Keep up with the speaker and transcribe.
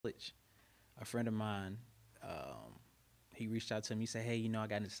college, a friend of mine, he reached out to me, said, "Hey, I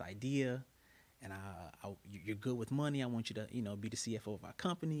got this idea, and you're good with money. I want you to, be the CFO of our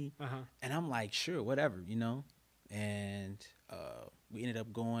company." And I'm like, "Sure, whatever." And we ended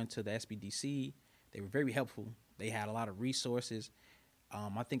up going to the SBDC. They were very helpful. They had a lot of resources.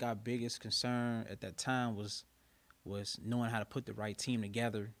 I think our biggest concern at that time was knowing how to put the right team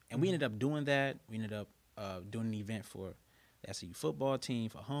together, and we ended up doing that. We ended up doing an event for the SCU football team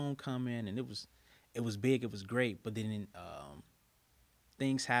for homecoming, and it was big. It was great, but then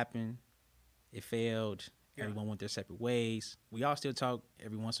things happened. It failed. Yeah. Everyone went their separate ways. We all still talk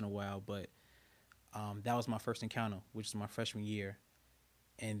every once in a while, but that was my first encounter, which is my freshman year,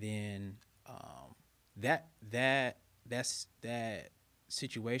 and then that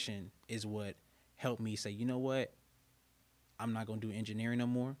situation is what helped me say, you know what, I'm not gonna do engineering no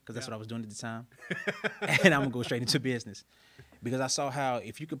more, because that's what I was doing at the time, and I'm gonna go straight into business, because I saw how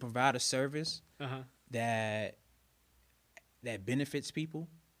if you could provide a service that benefits people,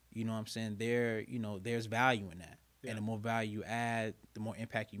 you know what I'm saying, there's value in that. And the more value you add, the more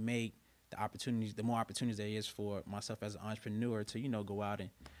impact you make, the more opportunities there is for myself as an entrepreneur to, go out and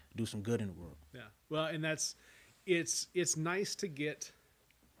do some good in the world. Yeah. Well, and it's nice to get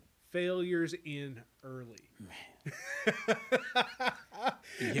failures in early. Man.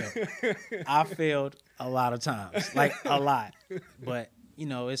 Yeah. I failed a lot of times, like a lot, but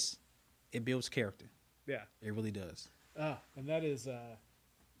it builds character. Yeah. It really does. And that is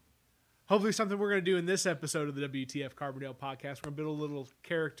hopefully something we're going to do in this episode of the WTF Carbondale podcast. We're going to build a little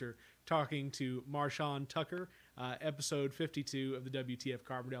character talking to Marshawn Tucker, episode 52 of the WTF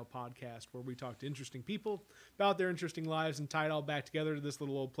Carbondale podcast, where we talk to interesting people about their interesting lives and tie it all back together to this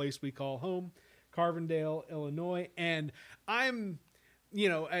little old place we call home, Carbondale, Illinois. And I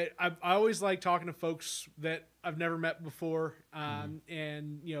always like talking to folks that I've never met before,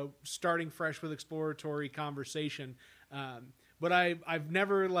 and starting fresh with exploratory conversation. But I've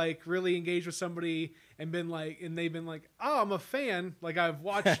never really engaged with somebody and they've been like, "Oh, I'm a fan. Like, I've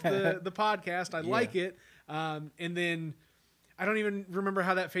watched the podcast. I like it." And then I don't even remember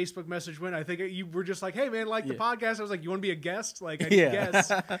how that Facebook message went. I think you were just like, "Hey man, the podcast." I was like, "You want to be a guest?" Like, I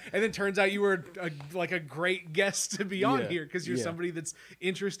guess. And then turns out you were a great guest to be on here, because you're somebody that's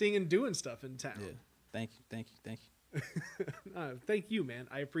interesting and doing stuff in town. Yeah. Thank you. Thank you, man.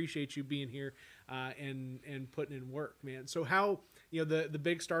 I appreciate you being here and putting in work, man. So how, the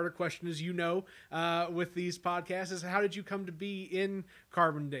big starter question is, with these podcasts is, how did you come to be in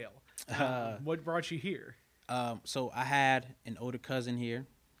Carbondale? What brought you here? So I had an older cousin here,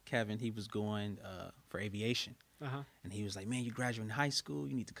 Kevin. He was going for aviation. And he was like, "Man, you graduating high school.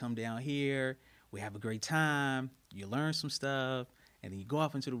 You need to come down here. We have a great time. You learn some stuff. And then you go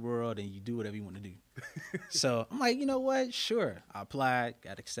off into the world and you do whatever you want to do." So I'm like, you know what? Sure. I applied,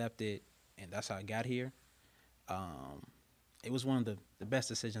 got accepted, and that's how I got here. It was one of the best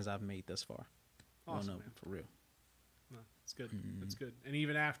decisions I've made thus far. Awesome, man. For real. No, that's good. That's good. And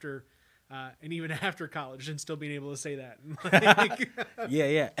even after college, and still being able to say that.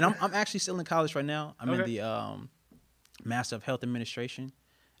 Yeah. And I'm actually still in college right now. I'm in the Master of Health Administration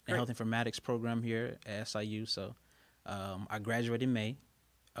and Health Informatics program here at SIU. So I graduated in May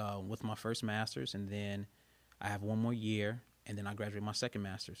with my first master's, and then I have one more year, and then I graduate my second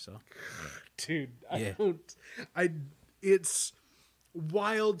master's. So, dude, it's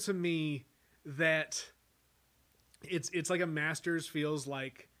wild to me that it's like a master's feels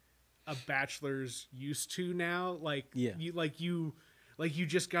like a bachelor's used to now. You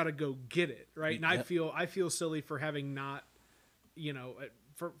just got to go get it, right? And I feel silly for having not,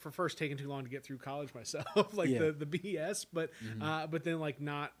 for first taking too long to get through college myself, the BS, but then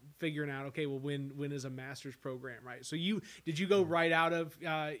not figuring out, okay, well, when is a master's program, right? So did you go right out of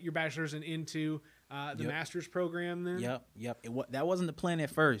your bachelor's and into the master's program then? Yep. That wasn't the plan at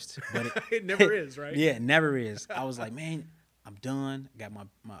first, but it never is, right? Yeah, it never is. I was like, man, I'm done. Got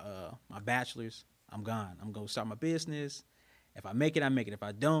my bachelor's. I'm gone. I'm gonna start my business. If I make it, I make it. If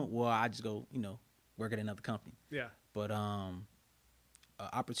I don't, well, I just go, work at another company. Yeah. But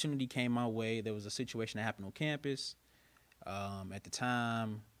opportunity came my way. There was a situation that happened on campus. At the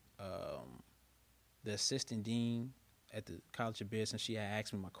time, the assistant dean at the College of Business, she had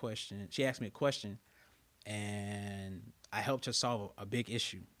asked me a question, and I helped her solve a big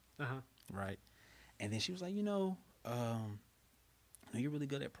issue. Right. And then she was like, you're really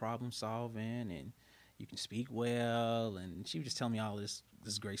good at problem solving, and you can speak well. And she was just telling me all this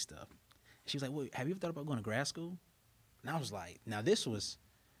great stuff. She was like, well, have you ever thought about going to grad school? And I was like, now this was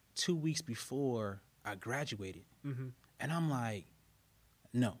 2 weeks before I graduated. And I'm like,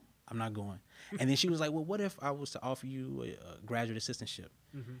 no, I'm not going. And then she was like, well, what if I was to offer you a graduate assistantship?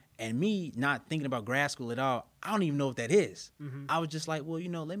 And me not thinking about grad school at all, I don't even know what that is. I was just like, well,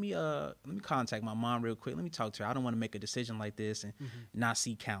 let me contact my mom real quick. Let me talk to her. I don't want to make a decision like this and not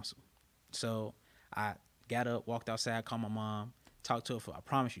seek counsel. So I got up, walked outside, called my mom, talked to her for, I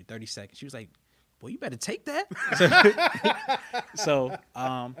promise you, 30 seconds. She was like, boy, you better take that. So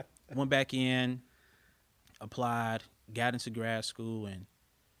went back in, applied, got into grad school, and,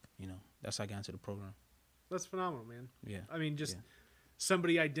 that's how I got into the program. That's phenomenal, man. Yeah. I mean, just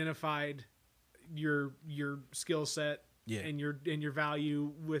somebody identified your skill set and your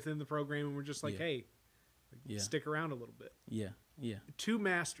value within the program, and we're just like, hey, stick around a little bit. Yeah. 2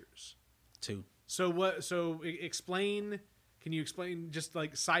 masters. 2. So explain. Can you explain just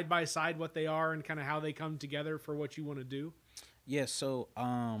like side by side what they are and kind of how they come together for what you want to do? Yeah. So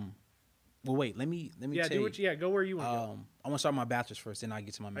well, wait. Let me tell you. Go where you want to go. I want to start my bachelor's first, then I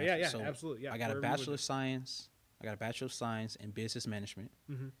get to my master's. Yeah, so absolutely. Yeah, I got a bachelor of science. I got a bachelor of science in business management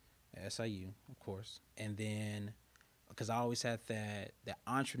at SIU, of course. And then, because I always had that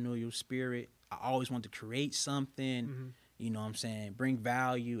entrepreneurial spirit, I always wanted to create something. You know what I'm saying? Bring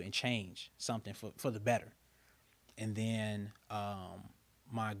value and change something for the better. And then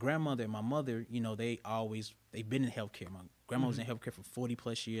my grandmother and my mother, they've been in healthcare. My grandma was in healthcare for 40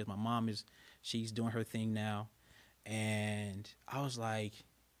 plus years. My mom she's doing her thing now. And I was like,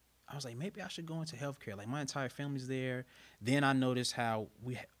 maybe I should go into healthcare. Like, my entire family's there. Then I noticed how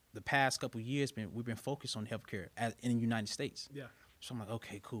the past couple of years we've been focused on healthcare in the United States. Yeah. So I'm like,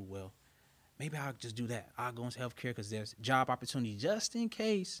 okay, cool. Well, maybe I'll just do that. I'll go into healthcare because there's job opportunity just in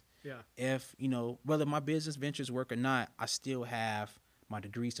case. Yeah. If, whether my business ventures work or not, I still have my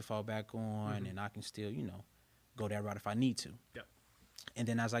degrees to fall back on, and I can still, go that route if I need to. Yep. And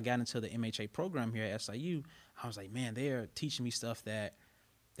then as I got into the MHA program here at SIU, I was like, man, they're teaching me stuff that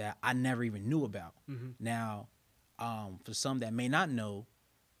I never even knew about. Now, for some that may not know,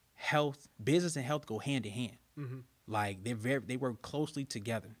 business and health go hand in hand. Like, they work closely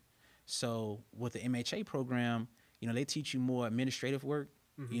together. So with the MHA program, they teach you more administrative work.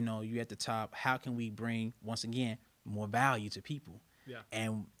 You at the top. How can we bring, once again, more value to people? Yeah.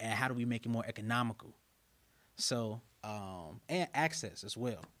 And how do we make it more economical? So and access as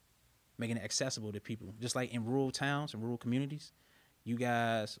well, making it accessible to people. Just like in rural towns and rural communities, you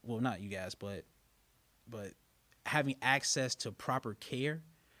guys, well, not you guys, but having access to proper care.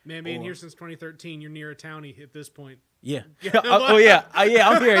 Man, being here since 2013, you're near a townie at this point. Yeah. Oh yeah. Yeah,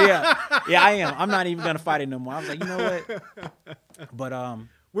 I'm here. Yeah. Yeah, I am. I'm not even gonna fight it no more. I was like, you know what? But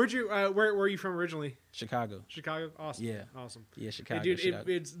where'd you where are you from originally? Chicago. Chicago. Awesome. Yeah. Awesome. Yeah, Chicago. Hey, dude,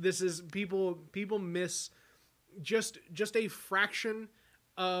 Chicago. this is people miss just a fraction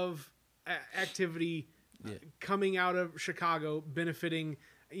of activity coming out of Chicago, benefiting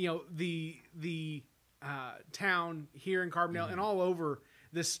the town here in Carbondale and all over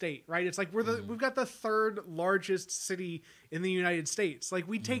this state, right? It's like we've got the 3rd largest city in the United States. Like,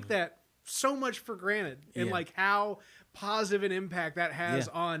 we take that so much for granted, and like how positive an impact that has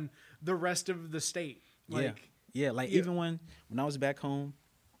on the rest of the state. Like, even when I was back home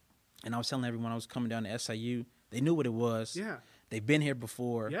and I was telling everyone I was coming down to SIU, they knew what it was. Yeah. They've been here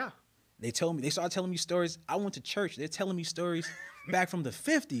before. Yeah. They started telling me stories. I went to church. They're telling me stories back from the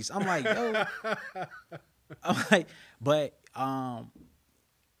 50s. I'm like, yo. But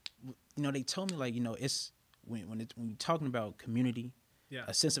they told me, like, it's when you're talking about community,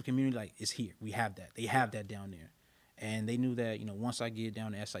 a sense of community, like, it's here. We have that. They have that down there. And they knew that, once I get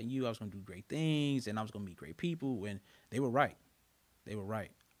down to SIU, I was going to do great things and I was going to meet great people. And they were right. They were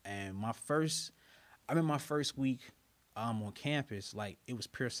right. And my first week on campus, like, it was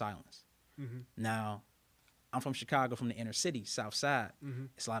pure silence. Now, I'm from Chicago, from the inner city, South Side.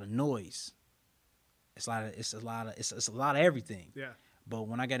 It's a lot of noise. It's a lot of everything. Yeah. But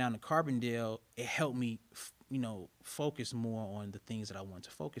when I got down to Carbondale, it helped me, focus more on the things that I wanted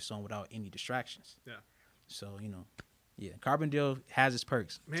to focus on without any distractions. Yeah. So, yeah, Carbondale has its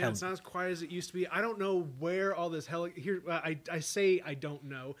perks. Man, it's not as quiet as it used to be. I don't know where all this I say I don't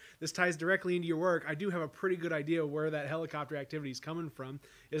know. This ties directly into your work. I do have a pretty good idea where that helicopter activity is coming from.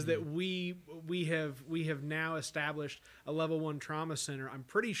 Is that we have now established a level 1 trauma center. I'm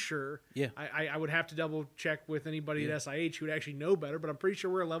pretty sure. Yeah. I would have to double check with anybody at SIH who would actually know better, but I'm pretty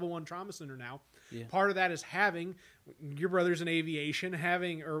sure we're a level 1 trauma center now. Yeah. Part of that is having your brother's in aviation,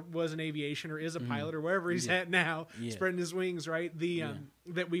 was an aviation or is a pilot or wherever he's at now, spreading his wings, right?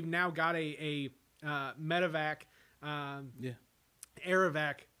 That we've now got a medevac,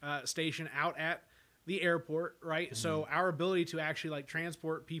 aerovac station out at the airport, right? So our ability to actually like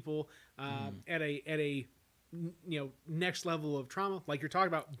transport people at a next level of trauma, like you're talking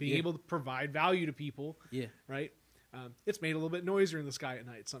about, being able to provide value to people, right? It's made a little bit noisier in the sky at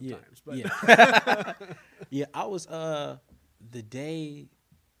night sometimes. But yeah. Yeah, I was the day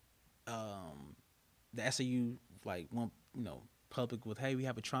the SAU like went, public with, hey, we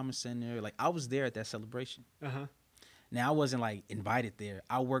have a trauma center. Like I was there at that celebration. Now I wasn't like invited there.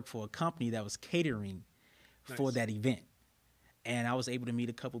 I worked for a company that was catering for that event. And I was able to meet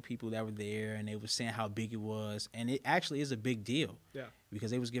a couple people that were there, and they were saying how big it was. And it actually is a big deal. Yeah.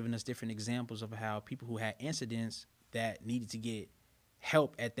 Because they was giving us different examples of how people who had incidents that needed to get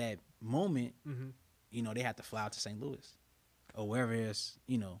help at that moment, they had to fly out to St. Louis or wherever it's,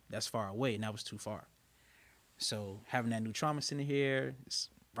 that's far away, and that was too far. So having that new trauma center here, it's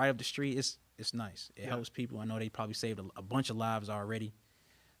right up the street, it's nice. It helps people. I know they probably saved a bunch of lives already.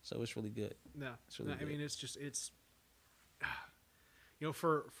 So it's really good. No, it's really good. I mean, it's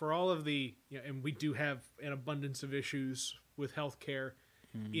for all of the, and we do have an abundance of issues with healthcare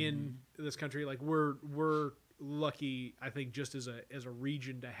in this country. Like we're lucky, I think, just as a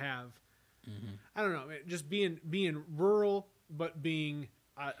region to have, I don't know, just being rural, but being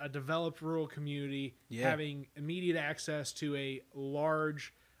a developed rural community, having immediate access to a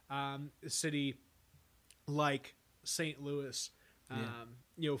large city like St. Louis,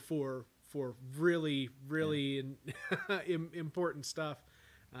 for really, really important stuff.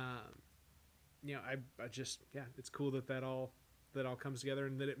 I just, it's cool that all comes together,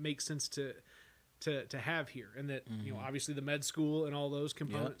 and that it makes sense to have here, and that obviously the med school and all those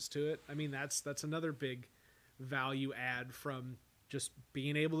components to it. I mean, that's another big value add from just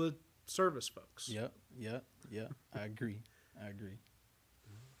being able to service folks. Yeah. I agree.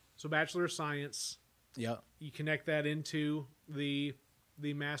 So Bachelor of Science. Yeah. You connect that into the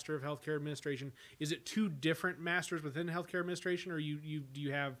Master of Healthcare Administration. Is it two different masters within Healthcare Administration, or do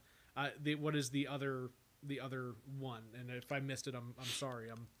you have what is the other one? And if I missed it, I'm sorry.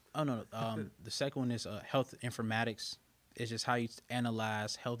 Oh no. The second one is Health Informatics. It's just how you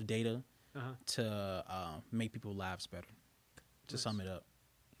analyze health data to make people's lives better. To sum it up,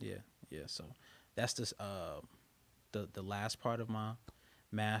 yeah. So that's just the last part of my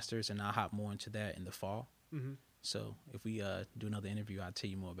master's, and I'll hop more into that in the fall. So if we do another interview, I'll tell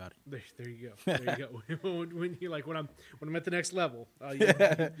you more about it. There you go. There you go. when you when I'm at the next level,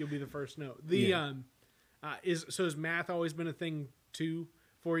 you'll be the first to know. Has math always been a thing too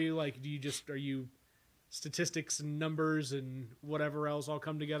for you? Like, are you statistics and numbers and whatever else all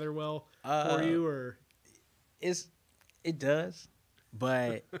come together well for you, or it does,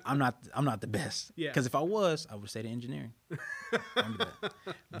 but I'm not the best. Yeah. Because if I was, I would say the engineering.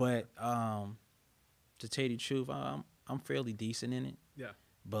 But to tell you the truth, I'm fairly decent in it. Yeah.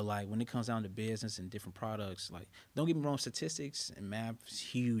 But like when it comes down to business and different products, like don't get me wrong, statistics and math is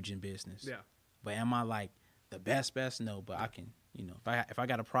huge in business. Yeah. But am I like the best? No, but I can, if I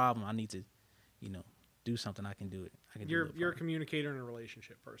got a problem, I need to, do something. I can do it. You're a communicator and a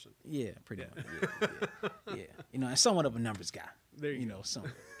relationship person. Yeah, pretty much. Yeah. And somewhat of a numbers guy. There you go.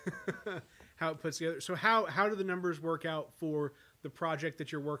 Somewhat. How it puts together. So how do the numbers work out for the project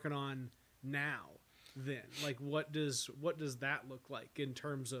that you're working on now? Then, like, what does that look like in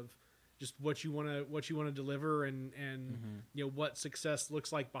terms of just what you want to deliver, and what success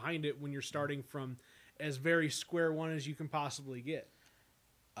looks like behind it when you're starting from as very square one as you can possibly get?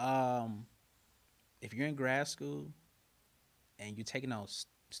 If you're in grad school and you're taking out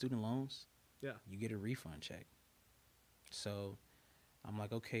student loans, you get a refund check. So I'm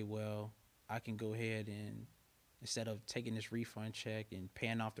like, okay, well, I can go ahead and instead of taking this refund check and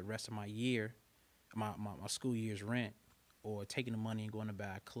paying off the rest of my year, my school year's rent, or taking the money and going to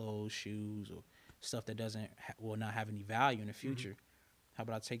buy clothes, shoes, or stuff that will not have any value in the future, how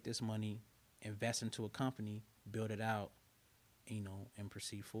about I take this money, invest into a company, build it out, and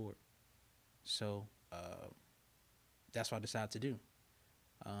proceed forward. So that's what I decided to do.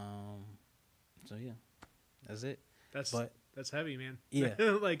 So yeah, that's it. That's heavy, man. Yeah.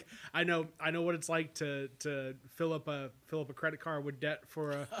 Like I know what it's like to fill up a credit card with debt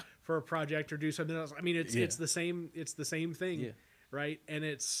for a project or do something else. I mean, it's the same thing, right? And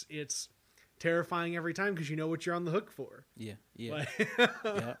it's terrifying every time because you know what you're on the hook for. Yeah. Like,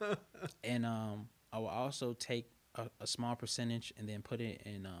 Yeah. And I will also take a small percentage and then put it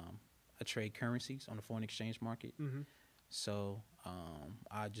in a trade currencies on the foreign exchange market. So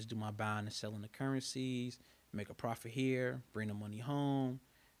I just do my buying and selling the currencies, make a profit here, bring the money home,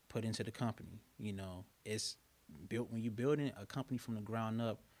 put into the company. It's built when you're building a company from the ground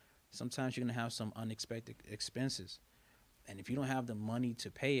up. Sometimes you're gonna have some unexpected expenses, and if you don't have the money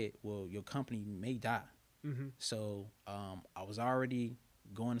to pay it, well, your company may die. So I was already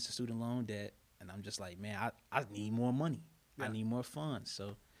going into student loan debt, and I'm just like, man, I need more money. I need more funds.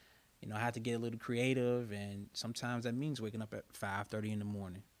 So you know, I have to get a little creative, and sometimes that means waking up at 5:30 in the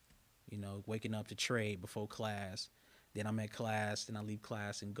morning. You know, waking up to trade before class. Then I'm at class. Then I leave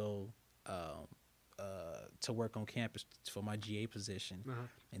class and go um, to work on campus for my GA position.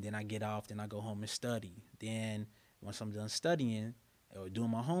 And then I get off. Then I go home and study. Then once I'm done studying or doing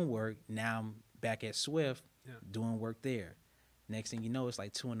my homework, now I'm back at Swift doing work there. Next thing you know, it's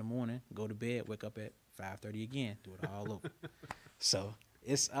like 2 in the morning. Go to bed. Wake up at 5:30 again. Do it all over. So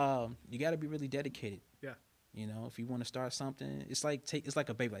it's you got to be really dedicated. Yeah. You know, if you want to start something, it's like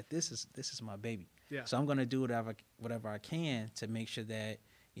a baby. Like this is my baby. Yeah. So I'm gonna do whatever I can to make sure that,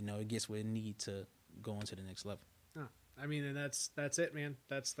 you know, it gets where it need to go into the next level. Oh, I mean, and that's it, man.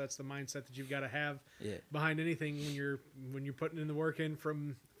 That's the mindset that you've got to have Yeah. behind anything when you're putting in the work in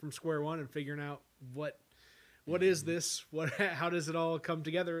from square one and figuring out what is this, how does it all come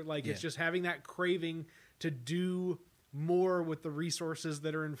together? Like it's just having that craving to do more with the resources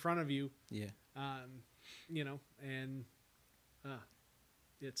that are in front of you. Yeah. You know, and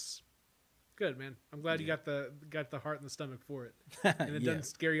it's good, man. I'm glad you got the heart and the stomach for it, and it doesn't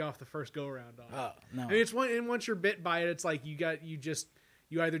scare you off the first go around on it. No. I mean, once you're bit by it, it's like you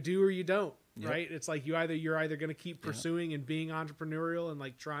either do or you don't, right? It's like you're either going to keep pursuing and being entrepreneurial and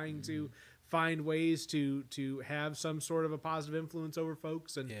like trying to find ways to have some sort of a positive influence over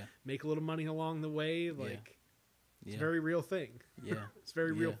folks and make a little money along the way. Like it's a very real thing. Yeah. It's a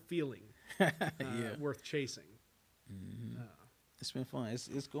very real feeling. Worth chasing. It's been fun.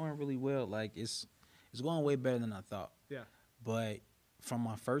 It's going really well. Like it's going way better than I thought. Yeah. But from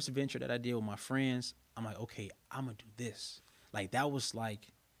my first venture that I did with my friends, I'm like, okay, I'm gonna do this. Like that was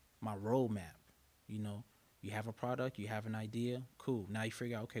like my roadmap. You know, you have a product, you have an idea, cool. Now you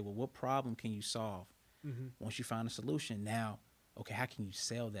figure out, okay, well, what problem can you solve? Once you find a solution, now, okay, how can you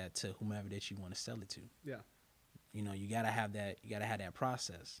sell that to whomever that you want to sell it to? Yeah. You know, you gotta have that. You gotta have that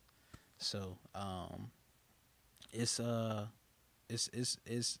process. So it's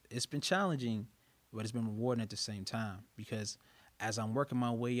been challenging, but it's been rewarding at the same time, because as I'm working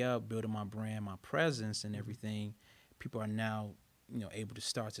my way up, building my brand, my presence, and everything, people are now, you know, able to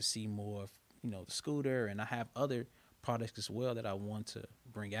start to see more of, you know, the scooter, and I have other products as well that I want to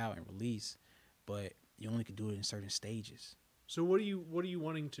bring out and release, but you only can do it in certain stages. So what are you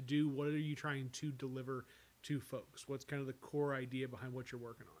wanting to do? What are you trying to deliver to folks? What's kind of the core idea behind what you're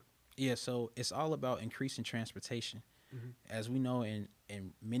working on? Yeah, so it's all about increasing transportation. As we know, in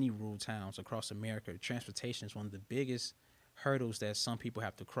many rural towns across America, transportation is one of the biggest hurdles that some people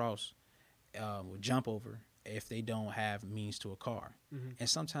have to cross or jump over if they don't have means to a car. And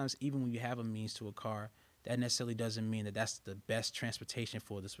sometimes even when you have a means to a car, that necessarily doesn't mean that that's the best transportation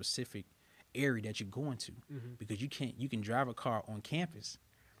for the specific area that you're going to, because you can drive a car on campus,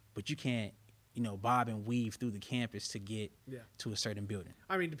 but you can't, you know, bob and weave through the campus to get to a certain building.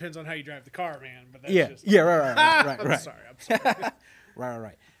 I mean, depends on how you drive the car, man. But that's right. I'm sorry.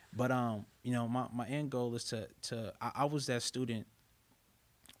 right. But you know, my end goal is to I was that student,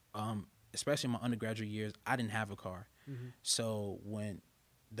 especially in my undergraduate years, I didn't have a car. So when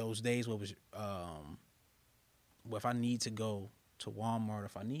those days where it was where if I need to go to Walmart,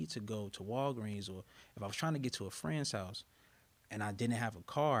 if I need to go to Walgreens, or if I was trying to get to a friend's house and I didn't have a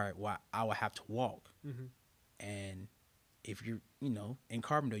car, well, I would have to walk. And if you're, you know, in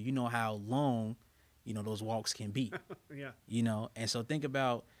Carbondale, you know how long, you know, those walks can be. You know, and so think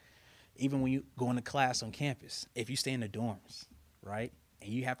about even when you go into class on campus, if you stay in the dorms, right, and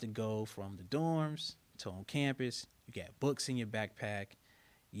you have to go from the dorms to on campus, you got books in your backpack,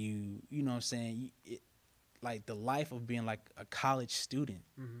 you know what I'm saying, like the life of being like a college student,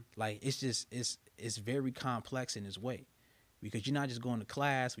 like it's just it's very complex in its way, because you're not just going to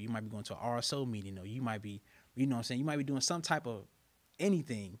class, but you might be going to an RSO meeting, or you might be, you know what I'm saying, you might be doing some type of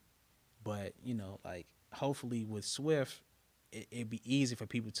anything. But, you know, like hopefully with Swift, it'd be easy for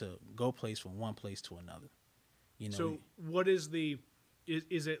people to go from one place to another. You know. So what is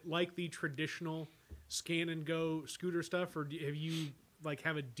is it like the traditional scan and go scooter stuff, or have you like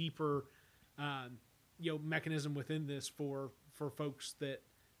have a deeper, you know, mechanism within this for folks that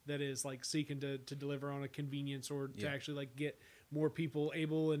is like seeking to deliver on a convenience, or to actually like get more people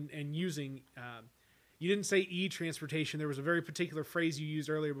able and using, you didn't say e-transportation. There was a very particular phrase you used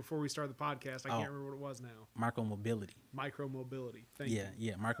earlier before we started the podcast. I can't remember what it was now. Micromobility. Micromobility. Thank you.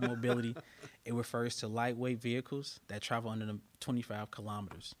 Yeah, micromobility. It refers to lightweight vehicles that travel under 25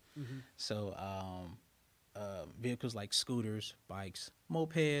 kilometers. So vehicles like scooters, bikes,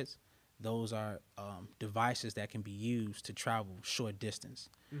 mopeds, those are devices that can be used to travel short distance.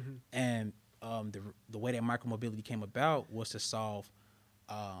 And the way that micromobility came about was to solve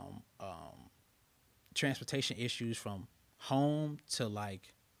transportation issues from home to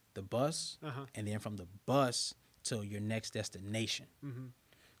like the bus, and then from the bus to your next destination.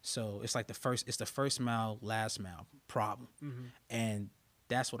 So it's like the first mile, last mile problem. And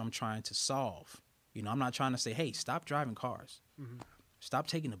that's what I'm trying to solve. You know, I'm not trying to say, hey, stop driving cars. Stop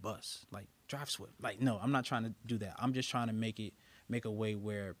taking the bus. Like, drive Swift. Like, no, I'm not trying to do that. I'm just trying to make a way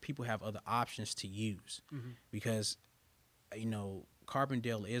where people have other options to use. Because, you know,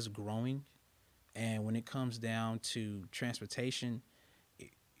 Carbondale is growing. And when it comes down to transportation,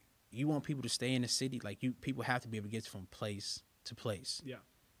 you want people to stay in the city. Like, people have to be able to get from place to place. Yeah.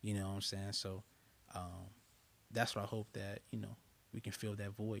 You know what I'm saying? So that's what I hope that, you know, we can fill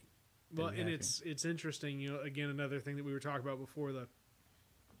that void. Well, and it's interesting, you know, again, another thing that we were talking about before the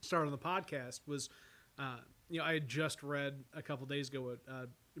start of the podcast was, you know, I had just read a couple days ago a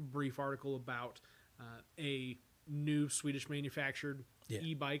brief article about a new Swedish manufactured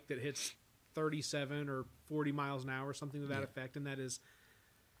e-bike that hits 37 or 40 miles an hour, something to that effect. And that is,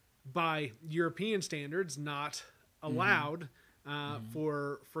 by European standards, not allowed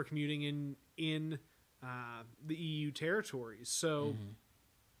for commuting in the EU territories. So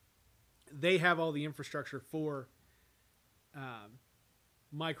they have all the infrastructure for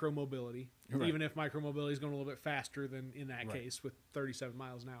micro-mobility, even if micro-mobility is going a little bit faster than in that case with 37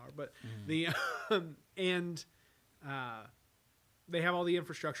 miles an hour. But the and they have all the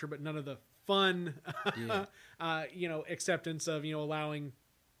infrastructure, but none of the fun, you know, acceptance of, you know, allowing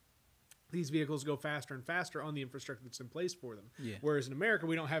these vehicles go faster and faster on the infrastructure that's in place for them. Yeah. Whereas in America,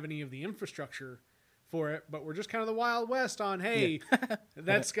 we don't have any of the infrastructure for it, but we're just kind of the Wild West on, hey,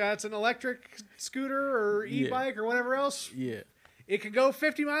 that's got an electric scooter or e-bike or whatever else. Yeah. It can go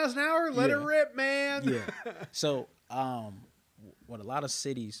 50 miles an hour. Let it rip, man. Yeah. So what a lot of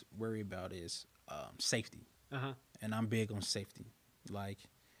cities worry about is safety. And I'm big on safety. Like,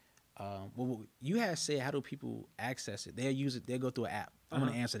 well, you had said, how do people access it? They'll use it. They'll go through an app. I'm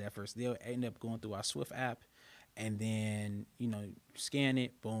going to answer that first. They'll end up going through our Swift app, and then, you know, scan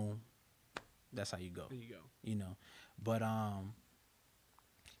it, boom. That's how you go. There you go. You know, but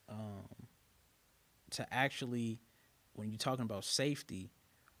to actually, when you're talking about safety,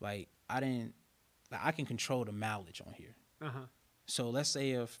 like I can control the mileage on here. So let's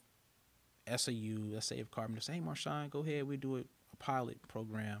say if SAU, let's say if Carbondale say, hey, Marshawn, go ahead, we do a pilot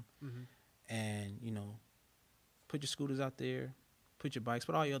program, and, you know, put your scooters out there, put your bikes,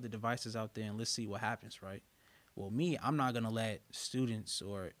 put all your other devices out there, and let's see what happens, right? Well, I'm not going to let students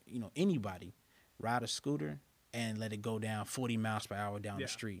or, you know, anybody ride a scooter and let it go down 40 miles per hour down the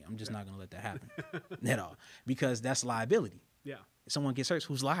street. I'm just not going to let that happen at all, because that's liability. Yeah. If someone gets hurt,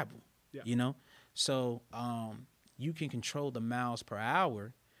 who's liable? Yeah. You know? So you can control the miles per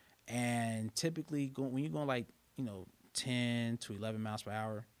hour, and typically when you're going like, you know, 10 to 11 miles per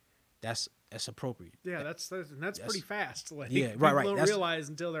hour, that's appropriate. Yeah, that's pretty fast. Like, right. People don't realize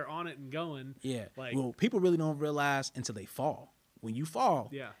until they're on it and going. Yeah. Like, well, people really don't realize until they fall. When you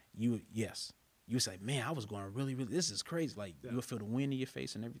fall, you say, man, I was going really, really, this is crazy. Like, you'll feel the wind in your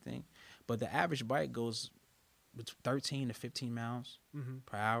face and everything. But the average bike goes between 13 to 15 miles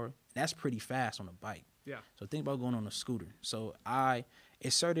per hour. That's pretty fast on a bike. Yeah. So think about going on a scooter. So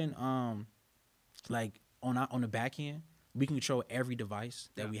it's certain, like on the back end, we can control every device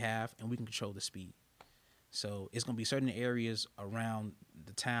that we have, and we can control the speed. So it's going to be certain areas around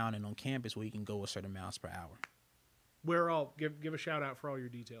the town and on campus where you can go a certain miles per hour. Give a shout out for all your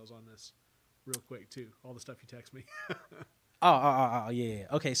details on this real quick too. All the stuff you text me. Yeah.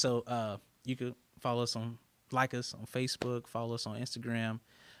 Okay. So, you could follow us like us on Facebook, follow us on Instagram,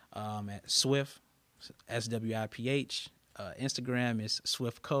 at Swift, SWIPH. Instagram is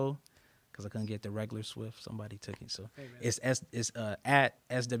SwiftCo, because I couldn't get the regular Swift. Somebody took it. So it's at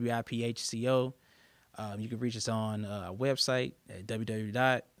SWIPHCO. You can reach us on our website at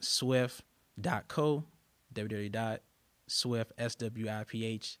www.swift.co,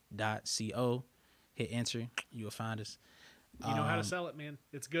 www.swiftswiph.co. Hit enter. You will find us. You know how to sell it, man.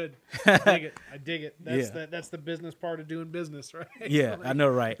 It's good. I dig it. That's the business part of doing business, right? Yeah, I know,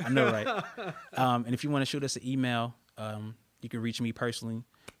 right? And if you want to shoot us an email, you can reach me personally,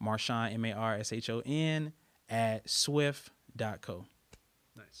 Marshon, MARSHON, at swift.co.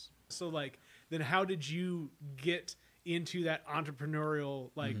 Nice. So, like, then how did you get into that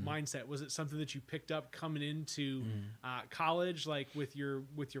entrepreneurial mindset? Was it something that you picked up coming into college, like with your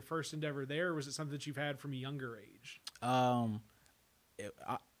first endeavor there, or was it something that you've had from a younger age? I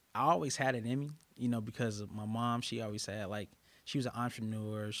always had it in me, you know, because of my mom. She always had, like, she was an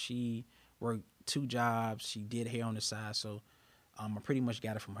entrepreneur. She worked 2 jobs. She did hair on the side. So I pretty much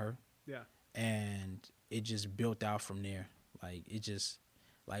got it from her. Yeah. And it just built out from there. Like, it just,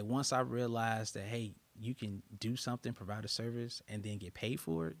 like, once I realized that, hey, you can do something, provide a service, and then get paid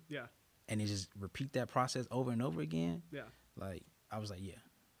for it, Yeah. and then just repeat that process over and over again. Yeah. Like I was like, yeah,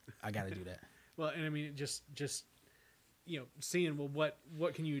 I got to do that. Well, and I mean, just seeing, well,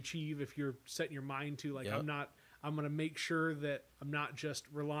 what can you achieve if you're setting your mind to, like, Yep. I'm going to make sure that I'm not just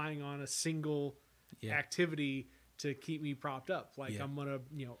relying on a single Yeah. activity to keep me propped up. Like, Yeah. I'm going to,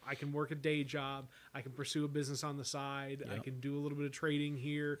 I can work a day job. I can pursue a business on the side. I Yep. can do a little bit of trading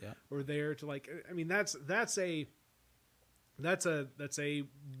here Yep. or there to, like, I mean, that's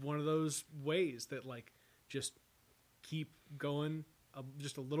one of those ways that, like, just keep going,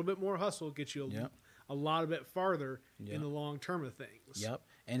 just a little bit more hustle gets you Yep. a lot of bit farther Yep. in the long term of things. Yep.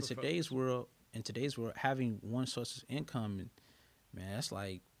 And for in today's world, having one source of income, man, that's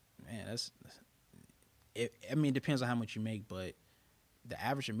like, man, I mean, it depends on how much you make, but the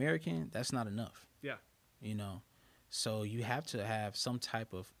average American, that's not enough. Yeah. You know, so you have to have some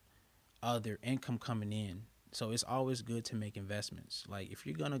type of other income coming in. So it's always good to make investments. Like if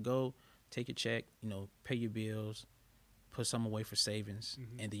you're gonna go take a check, pay your bills, put some away for savings,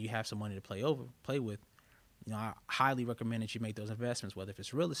 and then you have some money to play with. I highly recommend that you make those investments, whether if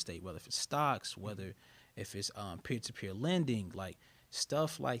it's real estate, whether if it's stocks, whether if it's peer-to-peer lending, like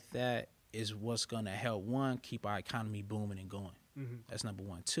stuff like that is what's going to help, one, keep our economy booming and going. That's number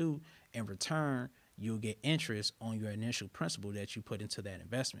one. Two, in return, you'll get interest on your initial principal that you put into that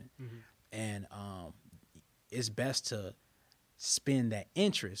investment. And it's best to spend that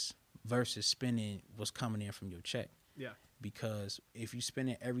interest versus spending what's coming in from your check. Yeah. Because if you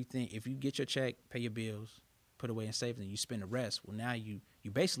spend everything, if you get your check, pay your bills, put away in savings, and you spend the rest, well, now you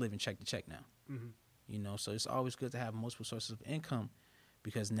basically living check to check now. So it's always good to have multiple sources of income,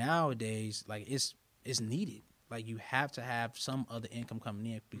 because nowadays, like, it's needed. Like, you have to have some other income coming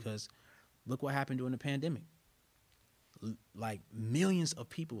in, because look what happened during the pandemic. Like, millions of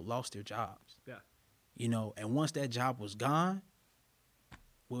people lost their jobs. Yeah. And once that job was gone,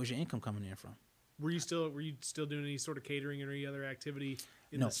 where was your income coming in from? Were you still doing any sort of catering or any other activity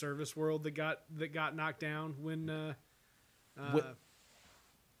in No. the service world that got knocked down when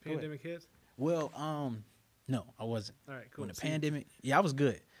pandemic hit? Well, no, I wasn't. All right, cool. When the pandemic, I was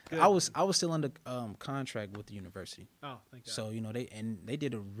good. Good. I was still under contract with the university. Oh, thank God. So they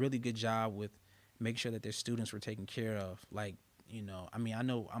did a really good job with making sure that their students were taken care of. Like, I mean, I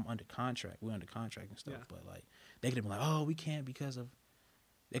know I'm under contract. We're under contract and stuff, Yeah. but like they could have been like, oh, we can't because of.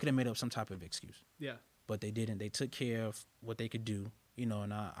 They could have made up some type of excuse. Yeah. But they didn't. They took care of what they could do,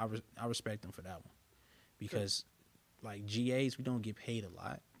 and I respect them for that one, because like GAs, we don't get paid a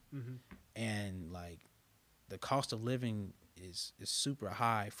lot, and like the cost of living is super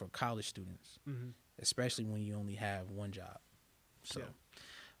high for college students, especially when you only have one job. So, Yeah.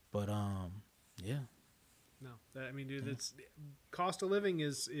 but yeah. No, I mean, dude, that's cost of living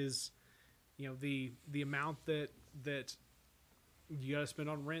is the amount that you got to spend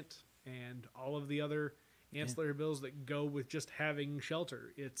on rent and all of the other ancillary bills that go with just having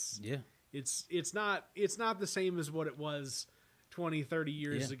shelter. It's not the same as what it was 20, 30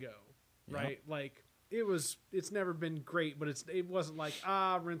 years ago, right? Like it's never been great, but it wasn't like,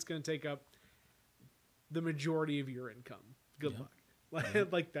 rent's going to take up the majority of your income. Good luck.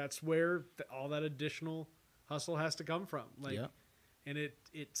 Like that's where all that additional hustle has to come from. Like, and it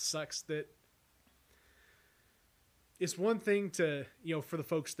sucks that it's one thing to, for the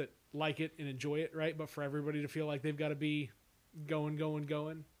folks that like it and enjoy it, right? But for everybody to feel like they've got to be going,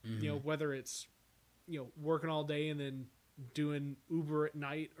 whether it's, working all day and then doing Uber at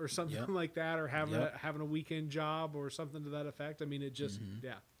night or something like that, or having a weekend job or something to that effect. I mean, it just,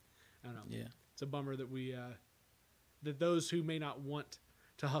 I don't know. Yeah. It's a bummer that that those who may not want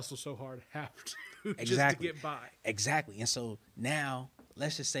to hustle so hard have to just to get by. Exactly. And so now,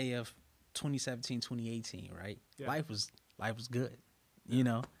 let's just say of 2017, 2018, right? Yeah. Life was good.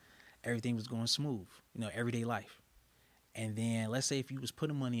 Everything was going smooth, everyday life. And then let's say if you was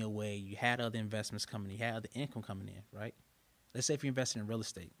putting money away, you had other investments coming, you had other income coming in, right? Let's say if you're investing in real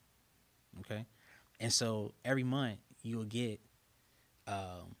estate, okay? And so every month you'll get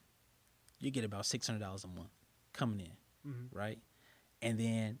about $600 a month coming in, right? And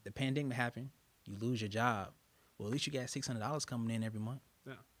then the pandemic happened, you lose your job. Well, at least you got $600 coming in every month.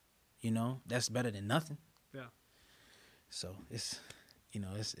 Yeah. That's better than nothing. Yeah. So it's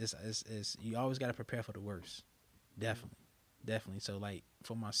you always got to prepare for the worst. Definitely. So like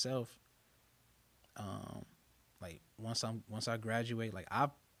for myself, like once I graduate, like I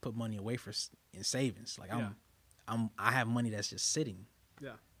put money away in savings. Like I have money that's just sitting.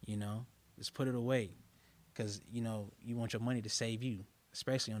 Yeah. Just put it away, because you want your money to save you,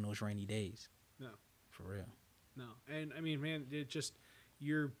 especially on those rainy days. No. For real. No. And I mean, man, it just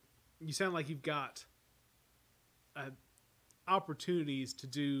you sound like you've got opportunities to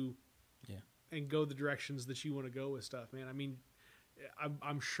do Yeah. and go the directions that you want to go with stuff, man. I mean,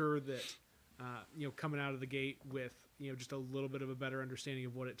 I'm sure that coming out of the gate with just a little bit of a better understanding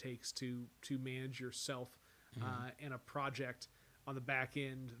of what it takes to manage yourself and a project on the back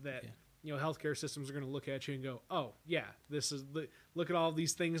end, that healthcare systems are going to look at you and go, oh yeah, this is look at all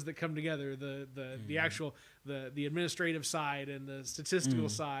these things that come together, the actual the administrative side and the statistical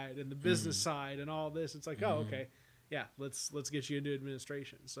side and the business side and all this. It's like, oh, okay, yeah, let's get you into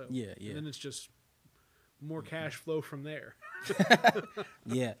administration. So yeah. And then it's just more cash flow from there.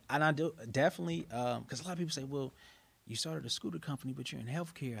 Yeah, and I do definitely, because a lot of people say, well, you started a scooter company, but you're in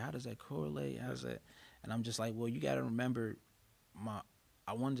healthcare. How does that correlate? How's that? And I'm just like, well, you got to remember,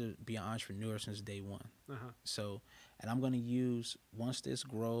 I wanted to be an entrepreneur since day one. So, and I'm going to use, once this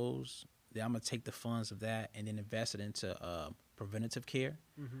grows, then I'm going to take the funds of that and then invest it into preventative care.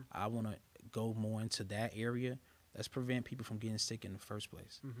 I want to go more into that area. Let's prevent people from getting sick in the first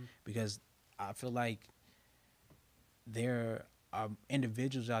place. Because I feel like there are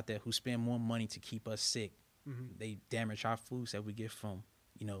individuals out there who spend more money to keep us sick. They damage our foods that we get from,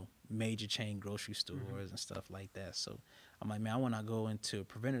 major chain grocery stores and stuff like that. So I'm like, man, I want to go into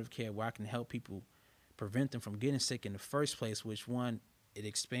preventative care where I can help people prevent them from getting sick in the first place, which, one, it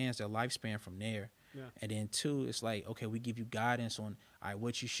expands their lifespan from there. Yeah. And then two, it's like, okay, we give you guidance on, all right,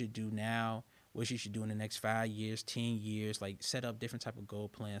 what you should do now, what you should do in the next 5 years, 10 years, like set up different type of goal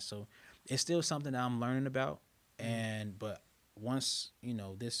plans. So it's still something that I'm learning about. But once,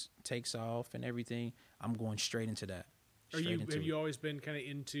 this takes off and everything, I'm going straight into that. Have you always been kind of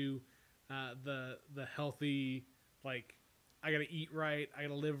into the healthy, like, I got to eat right, I got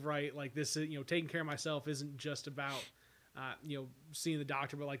to live right, like this is, taking care of myself isn't just about, seeing the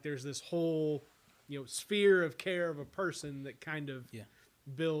doctor, but like there's this whole, sphere of care of a person that kind of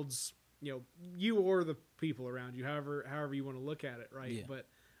builds, you or the people around you, however you want to look at it, right? Yeah. But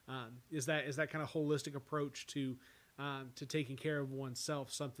is that kind of holistic approach to taking care of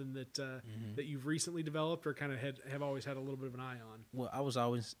oneself something that that you've recently developed, or kind of have always had a little bit of an eye on? Well, I was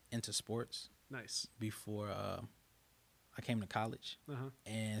always into sports. Nice. Before I came to college,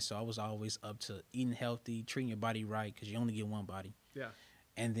 and so I was always up to eating healthy, treating your body right, because you only get one body. Yeah.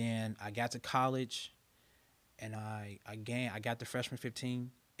 And then I got to college, and I got the freshman 15,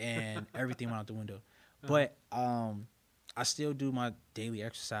 and everything went out the window. But I still do my daily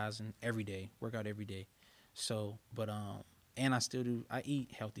exercising every day, work out every day. So, but and I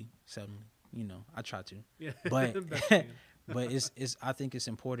eat healthy, seldom, I try to. Yeah. But but it's I think it's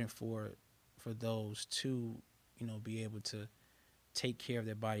important for those to, be able to take care of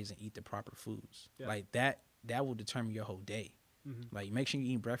their bodies and eat the proper foods. Yeah. Like that will determine your whole day. Like, make sure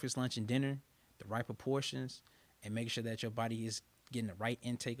you eat breakfast, lunch, and dinner, the right proportions, and make sure that your body is getting the right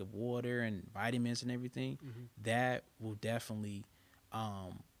intake of water and vitamins and everything. That will definitely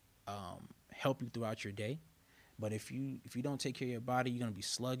help you throughout your day. But if you don't take care of your body, you're gonna be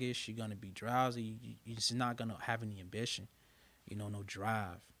sluggish, you're gonna be drowsy, you're just not gonna have any ambition, no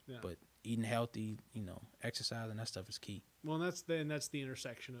drive. Yeah. But eating healthy, exercising, that stuff is key. Well, that's the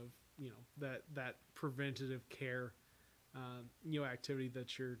intersection of that preventative care activity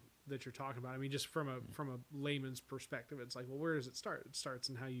that you're talking about. I mean, just from a layman's perspective, it's like, well, where does it start? It starts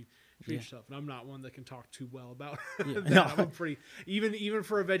in how you treat yourself. And I'm not one that can talk too well about that. No. I'm pretty, even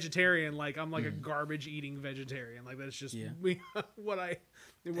for a vegetarian, like I'm like a garbage eating vegetarian. Like that's just what I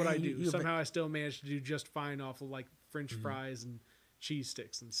do. Somehow I still manage to do just fine off of like French fries and cheese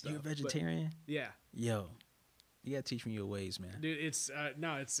sticks and stuff. You're a vegetarian? But, yeah. Yo, you gotta teach me your ways, man. Dude, it's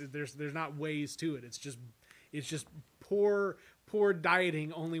there's not ways to it. It's just poor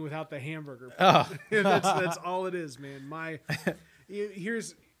dieting, only without the hamburger. Oh. That's all it is, man. I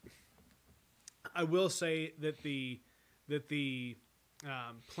will say that the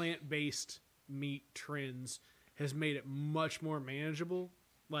plant-based meat trends has made it much more manageable.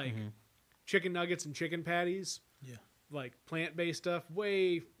 Like chicken nuggets and chicken patties. Yeah. Like plant-based stuff,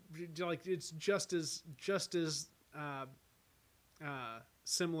 way like it's just as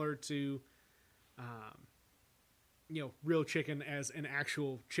similar to real chicken as an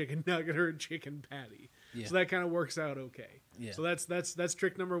actual chicken nugget or a chicken patty. Yeah. So that kind of works out okay. Yeah. So that's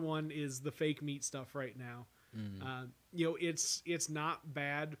trick number one, is the fake meat stuff right now. It's not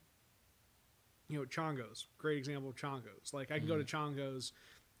bad. Chongos, great example of Chongos. Like I can go to Chongos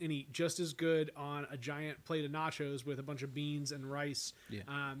and eat just as good on a giant plate of nachos with a bunch of beans and rice,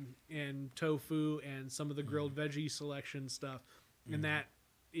 and tofu and some of the grilled veggie selection stuff. And that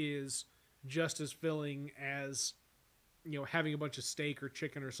is just as filling as having a bunch of steak or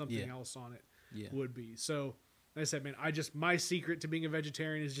chicken or something else on it would be. So I said, man, my secret to being a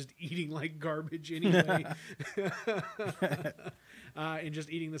vegetarian is just eating like garbage anyway. And just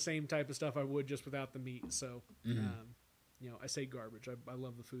eating the same type of stuff I would just without the meat. So, I say garbage. I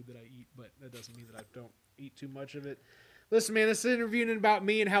love the food that I eat, but that doesn't mean that I don't eat too much of it. Listen, man, this is interviewing about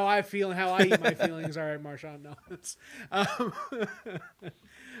me and how I feel and how I eat my feelings. All right, Marshawn. No,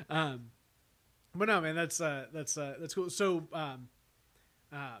 but no, man, that's cool. So,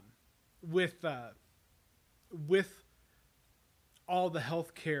 with all the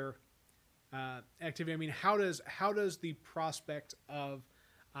healthcare activity, I mean, how does the prospect of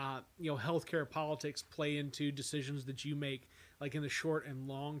healthcare politics play into decisions that you make, like in the short and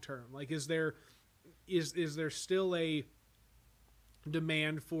long term? Like, is there still a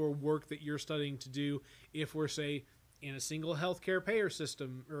demand for work that you're studying to do if we're, say, in a single healthcare payer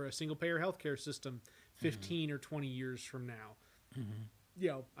system or a single payer healthcare system 15 or 20 years from now?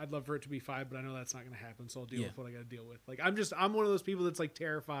 I'd love for it to be 5, but I know that's not going to happen, so I'll deal with what I got to deal with. Like, I'm one of those people that's like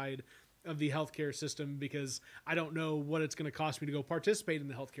terrified of the healthcare system because I don't know what it's going to cost me to go participate in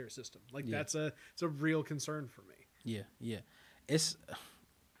the healthcare system. Like, it's a real concern for me. Yeah. It's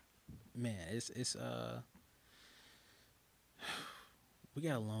we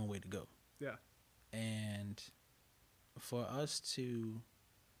got a long way to go. Yeah. And for us to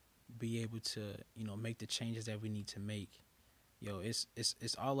be able to, make the changes that we need to make,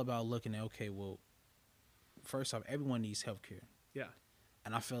 it's all about looking at, okay, well, first off, everyone needs healthcare. Yeah.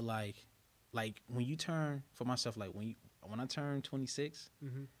 And I feel like when you turn, for myself, like when I turned 26,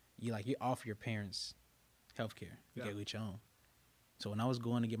 you're off your parents' healthcare. You gotta get your own. So when I was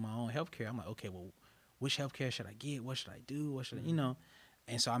going to get my own healthcare, I'm like, okay, well, which healthcare should I get? What should I do? What should I,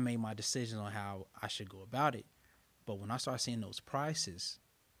 And so I made my decisions on how I should go about it. But when I started seeing those prices,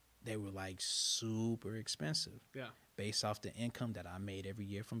 they were like super expensive. Yeah. Based off the income that I made every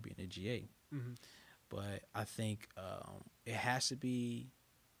year from being a GA. But I think it has to be,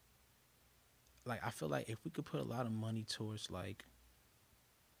 like, I feel like if we could put a lot of money towards like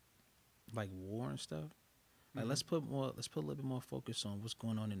war and stuff, like let's put a little bit more focus on what's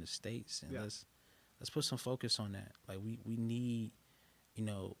going on in the States, and let's put some focus on that. Like we need,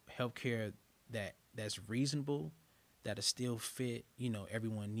 healthcare that's reasonable, that'll still fit,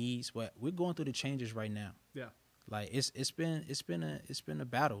 everyone needs. But we're going through the changes right now. Yeah. Like it's been a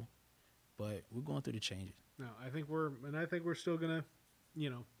battle, but we're going through the changes. No, I think we're still gonna,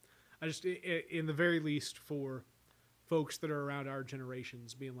 I just, in the very least, for folks that are around our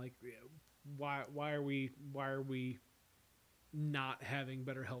generations, being like, why are we not having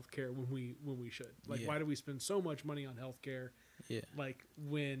better healthcare when we should? Like, why do we spend so much money on healthcare? Yeah. Like,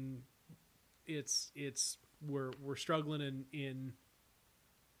 when we're struggling in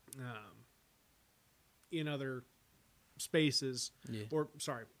other spaces. Yeah. Or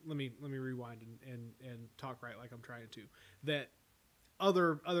sorry, let me rewind and talk right like I'm trying to. That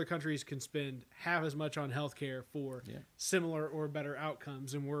other countries can spend half as much on healthcare for similar or better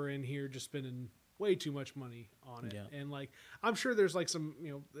outcomes, and we're in here just spending way too much money on it. Yeah. And like, I'm sure there's like some,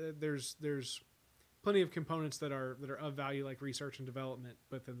 there's plenty of components that are of value, like research and development,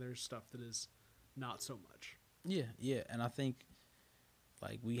 but then there's stuff that is not so much. Yeah, and I think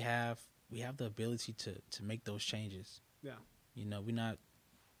like we have the ability to make those changes. Yeah. We're not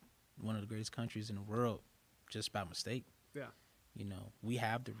one of the greatest countries in the world just by mistake. Yeah. We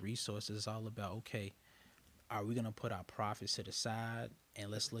have the resources. It's all about, okay, are we going to put our profits to the side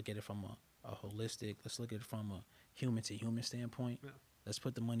and let's look at it from a holistic, let's look at it from a human to human standpoint. Yeah. Let's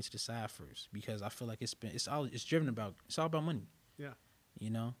put the money to the side first, because I feel like it's all about money. Yeah.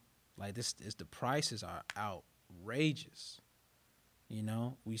 Like the prices are outrageous.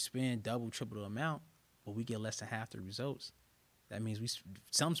 We spend double, triple the amount, but we get less than half the results. That means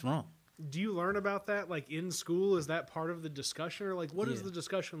something's wrong. Do you learn about that like in school? Is that part of the discussion, or like what is the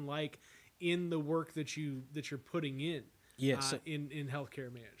discussion like in the work that you're putting in? Yeah, in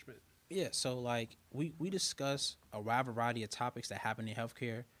healthcare management. Yeah, so like we discuss a wide variety of topics that happen in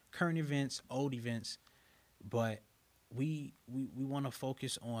healthcare, current events, old events, but we want to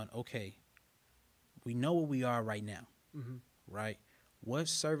focus on, okay, we know where we are right now, right? What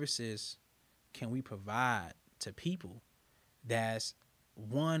services can we provide to people that's,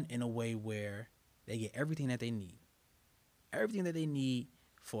 one, in a way where they get everything that they need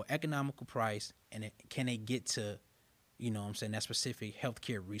for economical price, and can they get to, that specific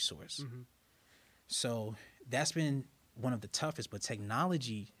healthcare resource. So that's been one of the toughest, but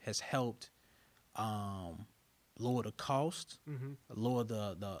technology has helped lower the cost, lower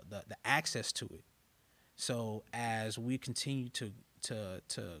the access to it. So as we continue to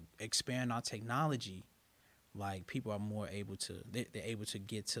expand our technology, like people are more able to, they're able to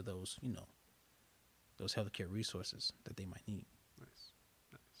get to those those healthcare resources that they might need. Nice.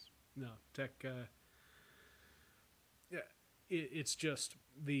 No, tech. Yeah, it's just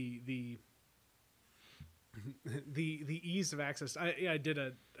the the ease of access. I did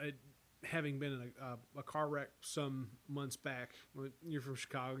having been in a car wreck some months back. You're from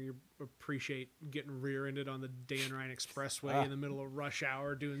Chicago, you appreciate getting rear-ended on the Dan Ryan Expressway in the middle of rush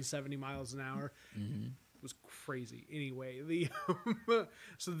hour doing 70 miles an hour. Mm-hmm. It was crazy. Anyway, the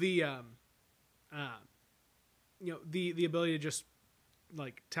the ability to just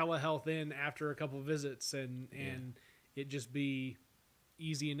like telehealth in after a couple of visits and it just be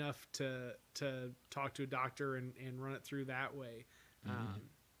easy enough to talk to a doctor and run it through that way.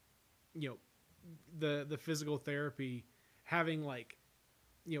 Mm-hmm. The physical therapy, having like,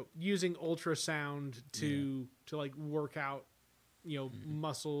 using ultrasound to like work out,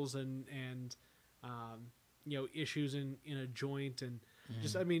 muscles and issues in a joint and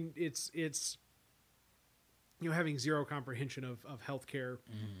just, I mean, it's having zero comprehension of healthcare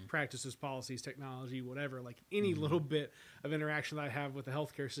practices, policies, technology, whatever, like any little bit of interaction that I have with the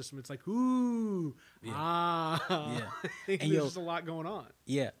healthcare system, it's like, ooh, and there's just a lot going on.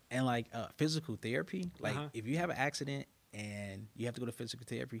 Yeah. And like physical therapy, like if you have an accident and you have to go to physical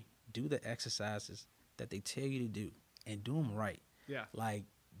therapy, do the exercises that they tell you to do and do them right. Yeah. Like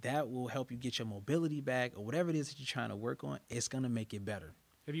that will help you get your mobility back or whatever it is that you're trying to work on. It's going to make it better.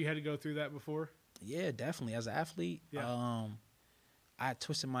 Have you had to go through that before? Yeah, definitely. As an athlete, I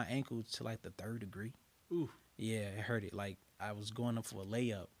twisted my ankle to like the 3rd degree. Ooh. Yeah, it hurt it. Like I was going up for a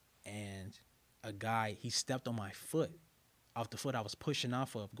layup, and a guy, he stepped on my foot, off the foot I was pushing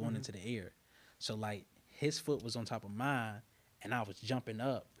off of going into the air. So like his foot was on top of mine, and I was jumping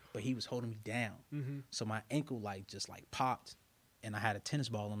up, but he was holding me down. Mm-hmm. So my ankle like just like popped, and I had a tennis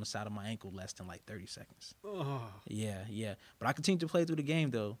ball on the side of my ankle less than like 30 seconds. Oh. Yeah. But I continued to play through the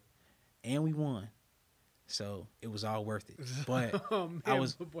game though. And we won, so it was all worth it. But I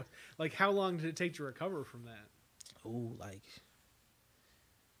was like, how long did it take to recover from that? Oh, like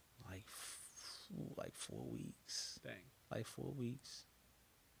 4 weeks. Dang, like 4 weeks,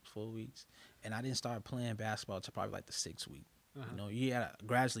 and I didn't start playing basketball until probably like the 6th week. You had to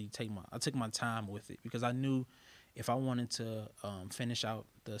gradually I took my time with it because I knew if I wanted to finish out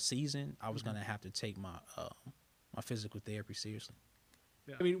the season, I was gonna have to take my my physical therapy seriously.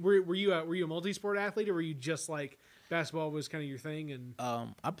 Yeah. I mean, were you a multi-sport athlete, or were you just like basketball was kind of your thing? And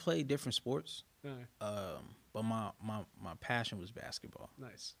I played different sports, but my passion was basketball.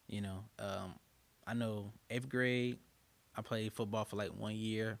 Nice. I know 8th grade, I played football for like 1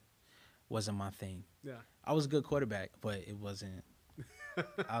 year. Wasn't my thing. Yeah, I was a good quarterback, but it wasn't.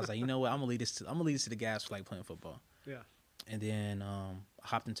 I was like, you know what? I'm gonna lead this to the guys for like playing football. Yeah, and then I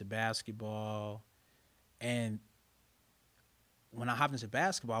hopped into basketball, and when I hopped into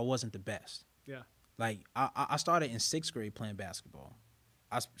basketball, I wasn't the best. Yeah. Like, I started in 6th grade playing basketball.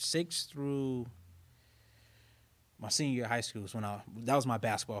 6th through my senior year of high school was that was my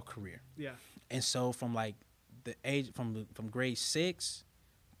basketball career. Yeah. And so from like the age, from grade 6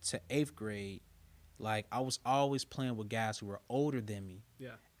 to 8th grade, like I was always playing with guys who were older than me.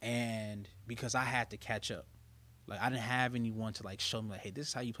 Yeah. And because I had to catch up. Like I didn't have anyone to like show me like, hey, this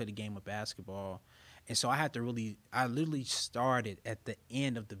is how you play the game of basketball. And so I literally started at the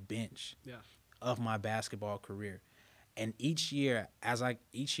end of the bench of my basketball career. And each year as I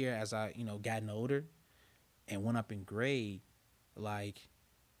gotten older and went up in grade, like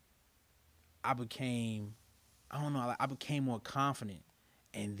I became more confident.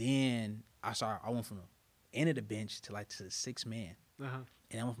 And then I went from the end of the bench to the 6th man.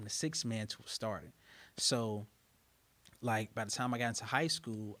 And I went from the 6th man to a starter. So like by the time I got into high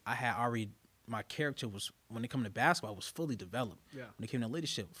school, my character was, when it came to basketball, was fully developed. Yeah. When it came to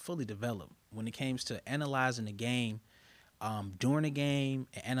leadership, fully developed. When it came to analyzing the game, during the game,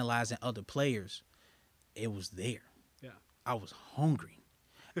 and analyzing other players, it was there. Yeah. I was hungry.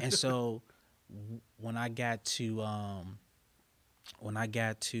 And so when I got to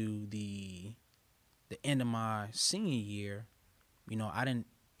the end of my senior year, I didn't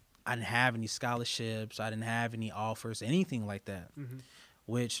have any scholarships. I didn't have any offers, anything like that. Mm-hmm.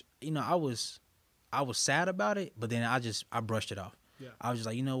 Which, I was sad about it, but then I brushed it off. Yeah. I was just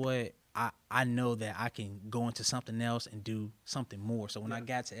like, you know what? I know that I can go into something else and do something more. So when I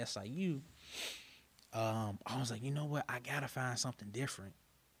got to SIU, I was like, you know what? I got to find something different.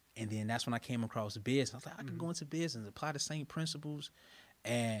 And then that's when I came across business. I was like, I can go into business, apply the same principles,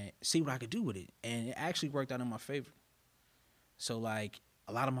 and see what I could do with it. And it actually worked out in my favor. So, like,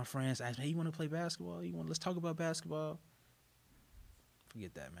 a lot of my friends asked me, hey, you want to play basketball? Let's talk about basketball?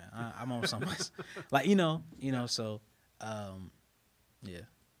 Forget that, man. I'm on something else. So, yeah.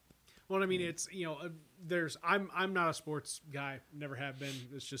 Well, I mean, it's, I'm not a sports guy, never have been.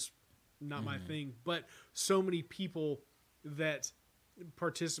 It's just not my thing. But so many people that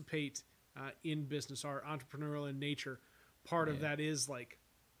participate in business are entrepreneurial in nature. Part of that is like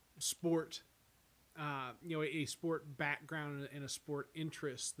sport, a sport background and a sport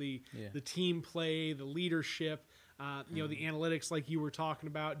interest, the team play, the leadership, the analytics, like you were talking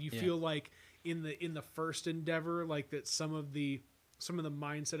about. Do you feel like in the first endeavor, like that some of the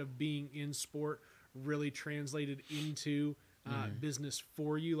mindset of being in sport really translated into business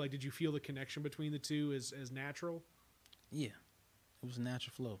for you? Like, did you feel the connection between the two as natural? Yeah, it was a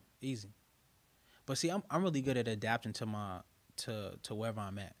natural flow, easy. But see, I'm really good at adapting to wherever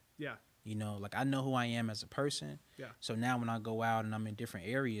I'm at. Yeah. Like I know who I am as a person. Yeah. So now when I go out and I'm in different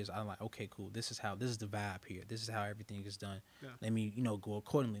areas, I'm like, okay, cool. This is the vibe here. This is how everything is done. Yeah. Let me, go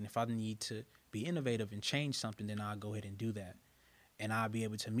accordingly. And if I need to be innovative and change something, then I'll go ahead and do that. And I'll be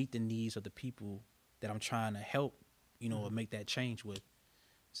able to meet the needs of the people that I'm trying to help, or make that change with.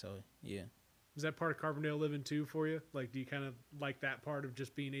 So, yeah. Is that part of Carbondale living too for you? Like, do you kind of like that part of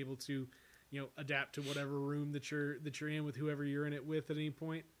just being able to, adapt to whatever room that you're in with whoever you're in it with at any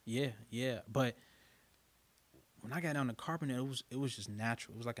point? Yeah. But when I got down to Carbondale, it was just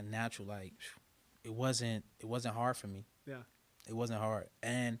natural. It was like a natural, like, it wasn't hard for me. Yeah. It wasn't hard.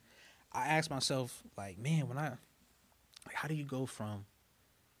 And I asked myself, like, man, how do you go from,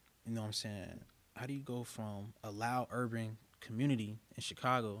 how do you go from a loud urban community in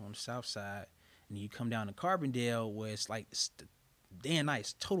Chicago on the south side, and you come down to Carbondale where it's like day and night,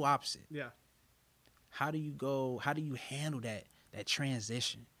 it's total opposite. Yeah. How do you handle that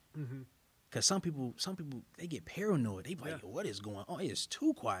transition? Because some people they get paranoid. They be like, yo, what is going on? It's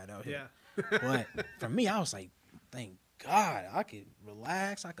too quiet out here. Yeah. But for me, I was like, thank God, I could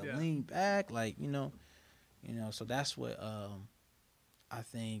relax, I could lean back, like, so that's what I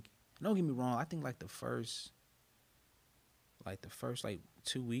think. Don't get me wrong, I think like the first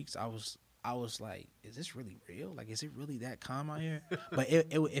 2 weeks, I was like, is this really real? Like, is it really that calm out here? But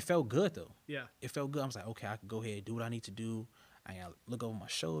it felt good though. Yeah. It felt good. I was like, okay, I can go ahead and do what I need to do. I gotta look over my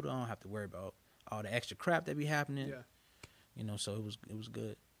shoulder. I don't have to worry about all the extra crap that be happening. Yeah. So it was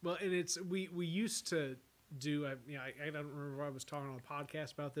good. Well, and it's we used to do. I don't remember if I was talking on a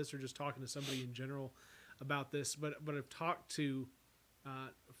podcast about this or just talking to somebody in general about this. But I've talked to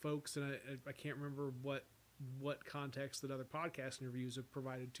folks, and I can't remember what context that other podcast interviews have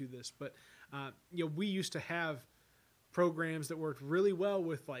provided to this. But we used to have programs that worked really well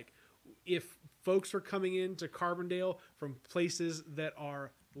with, like, if folks are coming into Carbondale from places that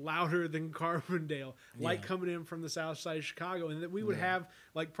are louder than Carbondale, like coming in from the south side of Chicago, and that we would have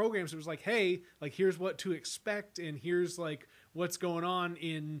like programs that was like, hey, like, here's what to expect, and here's like what's going on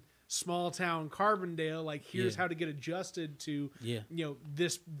in small town Carbondale, like here's how to get adjusted to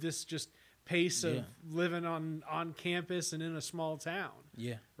this just pace of living on campus and in a small town.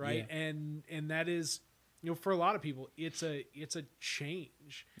 Right. And that is, for a lot of people, it's a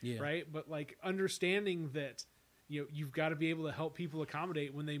change. Right. But like understanding that, you've got to be able to help people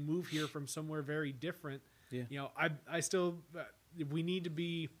accommodate when they move here from somewhere very different. I still, we need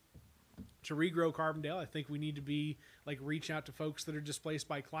to regrow Carbondale. I think we need to be like reaching out to folks that are displaced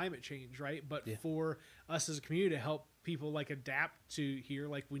by climate change. Right. But for us as a community to help people like adapt to here,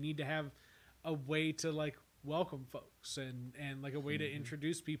 like we need to have a way to like welcome folks and like a way to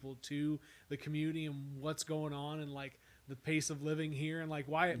introduce people to the community and what's going on and like the pace of living here and like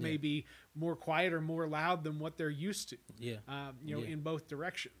why it may be more quiet or more loud than what they're used to. In both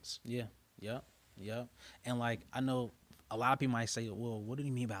directions. And like, I know a lot of people might say, well, what do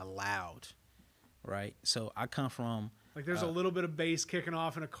you mean by loud? Right. So I come from, like, there's a little bit of bass kicking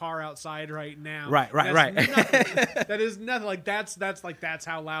off in a car outside right now. Right. That is nothing. Like that's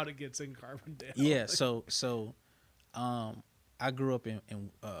how loud it gets in Carbondale. Yeah. So, I grew up in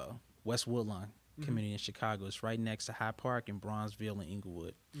West Woodlawn community in Chicago. It's right next to Hyde Park and Bronzeville and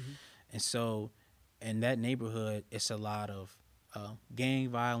Inglewood. And so, in that neighborhood, it's a lot of gang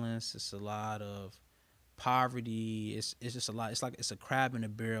violence. It's a lot of poverty. It's just a lot. It's like it's a crab in a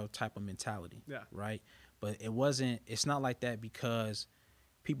barrel type of mentality. Yeah. Right. But it's not like that because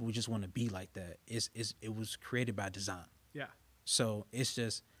people just want to be like that. It was created by design. Yeah. So it's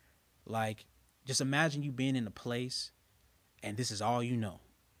just like, just imagine you being in a place and this is all you know.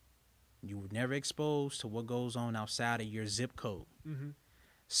 You were never exposed to what goes on outside of your zip code.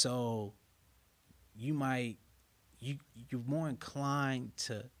 So you're more inclined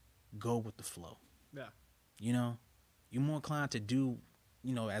to go with the flow. Yeah. You're more inclined to do,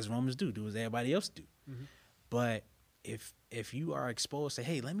 as Romans do as everybody else do. But if you are exposed to,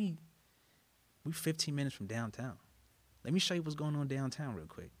 hey, we're 15 minutes from downtown. Let me show you what's going on downtown real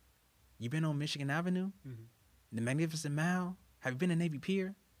quick. You been on Michigan Avenue, the Magnificent Mile? Have you been to Navy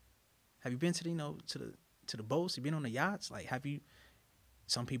Pier? Have you been to the to the boats? You been on the yachts? Like, have you?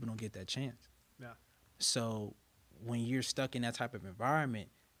 Some people don't get that chance. Yeah. So when you're stuck in that type of environment,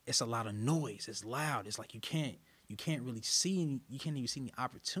 it's a lot of noise. It's loud. It's like you can't really see any, you can't even see any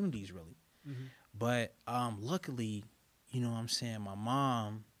opportunities really. But luckily, you know what I'm saying, my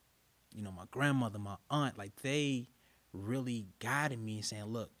mom, you know, my grandmother, my aunt, like they really guided me and saying,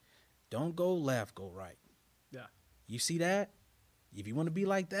 look, don't go left, go right. Yeah. You see that? If you want to be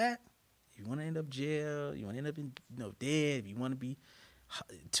like that, if you want to end up jail, you want to end up in, you know, dead, if you want to be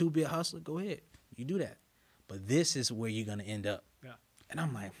two-bit hustler, go ahead. You do that. But this is where you're going to end up. Yeah. And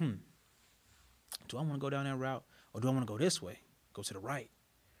I'm like, do I want to go down that route or do I want to go this way, go to the right,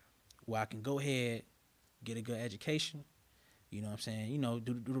 where I can go ahead, get a good education, you know what I'm saying? You know,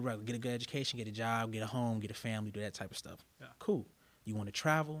 do the right, get a good education, get a job, get a home, get a family, do that type of stuff. Yeah. Cool. You want to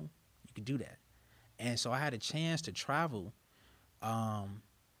travel, you can do that. And so I had a chance to travel,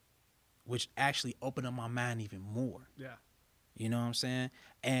 which actually opened up my mind even more. Yeah. You know what I'm saying?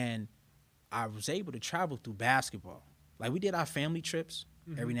 And I was able to travel through basketball. Like, we did our family trips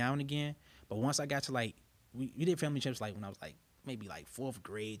every now and again. But once I got to, like, we did family trips, like, when I was, like, maybe, like, 4th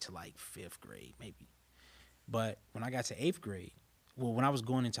grade to, like, 5th grade, maybe. But when I got to 8th grade, well, when I was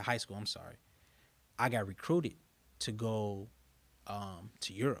going into high school, I'm sorry, I got recruited to go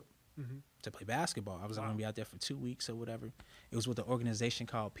to Europe to play basketball. I was going to be out there for 2 weeks or whatever. It was with an organization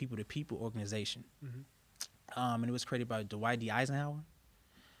called People to People Organization. And it was created by Dwight D. Eisenhower.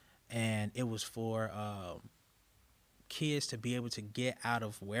 And it was for kids to be able to get out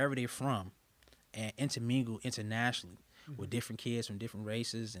of wherever they're from and intermingle internationally with different kids from different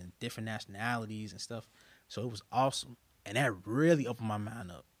races and different nationalities and stuff. So it was awesome. And that really opened my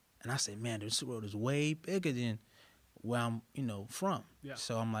mind up. And I said, man, this world is way bigger than where I'm, you know, from. Yeah.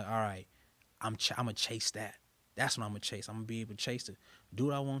 So I'm like, all right, I'm going to chase that. That's what I'm going to chase. I'm going to be able to chase it, do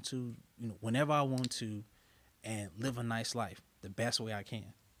what I want to, you know, whenever I want to, and live a nice life the best way I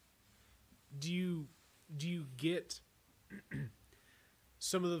can. Do you get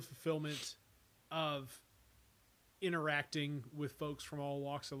some of the fulfillment of interacting with folks from all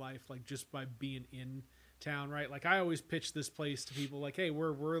walks of life, like just by being in town, right? Like, I always pitch this place to people like, hey,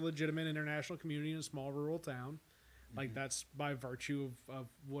 we're a legitimate international community in a small rural town. Like, that's by virtue of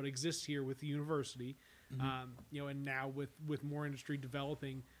what exists here with the university. You know, and now with more industry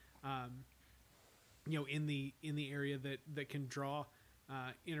developing, you know, in the area that can draw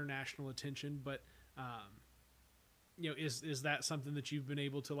international attention. But you know, is that something that you've been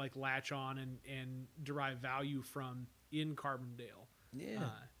able to, like, latch on and derive value from in Carbondale?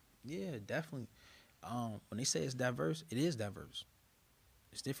 Yeah, definitely. When they say it's diverse, it is diverse.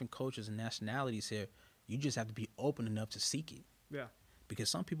 It's different cultures and nationalities here. You just have to be open enough to seek it. Yeah. Because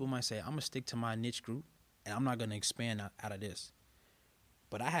some people might say, I'm going to stick to my niche group, and I'm not going to expand out of this.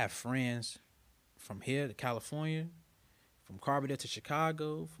 But I have friends from here to California, from Carbondale to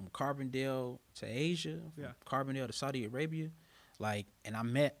Chicago, from Carbondale to Asia, from Carbondale to Saudi Arabia. Like, and I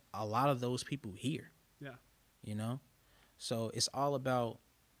met a lot of those people here. Yeah. You know? So it's all about,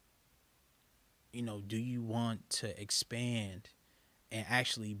 you know, do you want to expand and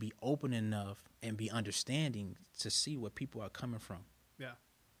actually be open enough and be understanding to see where people are coming from? Yeah.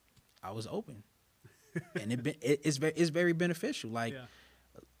 I was open. And it's very beneficial. Like,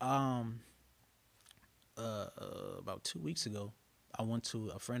 about 2 weeks ago, I went to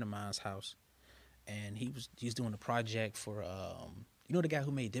a friend of mine's house, and he's doing a project for you know the guy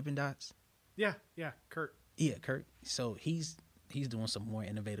who made Dippin' Dots? Yeah, Kurt. Yeah, Kurt. So he's doing some more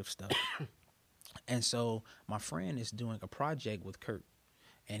innovative stuff. And so my friend is doing a project with Kurt,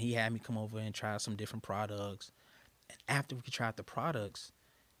 and he had me come over and try some different products. And after we tried the products,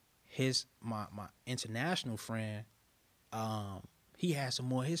 my international friend, he had some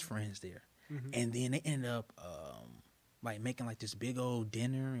more of his friends there. And then they ended up like making like this big old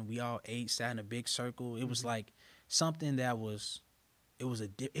dinner, and we all sat in a big circle. It was like something that it was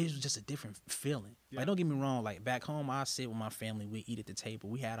just a different feeling. Like, don't get me wrong, like back home I sit with my family, we eat at the table.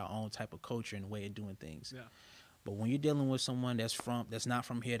 We had our own type of culture and way of doing things. Yeah. But when you're dealing with someone that's not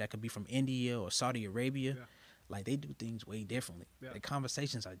from here, that could be from India or Saudi Arabia, like they do things way differently. The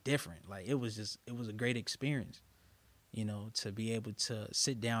conversations are different. Like, it was a great experience, you know, to be able to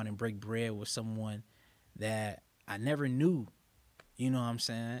sit down and break bread with someone that I never knew, you know what I'm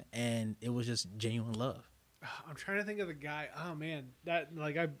saying? And it was just genuine love. I'm trying to think of the guy. Oh man, that,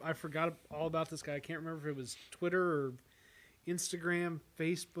 like, I forgot all about this guy. I can't remember if it was Twitter or Instagram,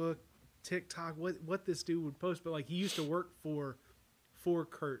 Facebook, TikTok, what this dude would post, but like, he used to work for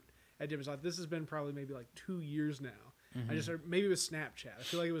Kurt at Dippin' Dots. This has been probably maybe like 2 years now. I just heard, maybe it was Snapchat. I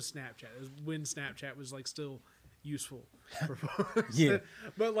feel like it was Snapchat. It was when Snapchat was like still useful for folks. Yeah.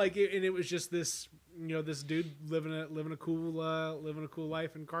 But like, and it was just this, this dude living a cool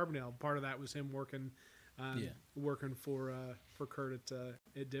life in Carbondale. Part of that was him working for Kurt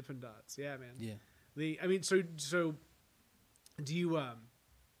at Dippin' Dots. Yeah, man. Yeah. So do you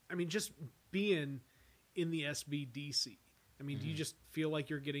just being in the SBDC, do you just feel like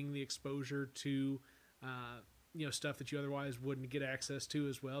you're getting the exposure to stuff that you otherwise wouldn't get access to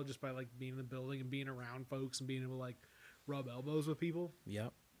as well, just by like being in the building and being around folks and being able to like rub elbows with people?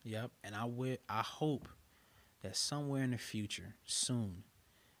 Yep. And I hope that somewhere in the future, soon,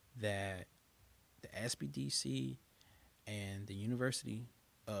 that the SBDC and the university,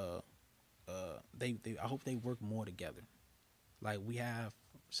 I hope they work more together. Like, we have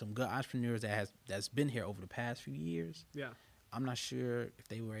some good entrepreneurs that's been here over the past few years. Yeah. I'm not sure if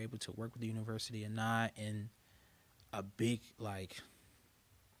they were able to work with the university or not in a big, like,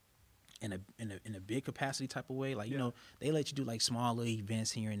 in a big capacity type of way. Like, they let you do like small little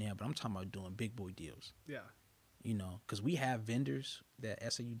events here and there, but I'm talking about doing big boy deals. Yeah. Because we have vendors that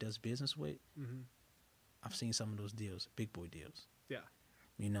SAU does business with. Mm-hmm. I've seen some of those deals, big boy deals. Yeah.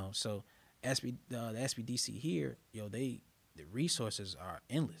 So the SBDC here, the resources are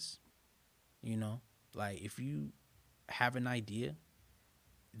endless. Like, if you have an idea,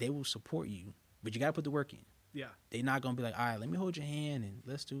 they will support you, but you got to put the work in. Yeah. They're not going to be like, all right, let me hold your hand and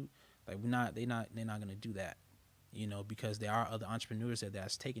let's do, like, they're not going to do that, because there are other entrepreneurs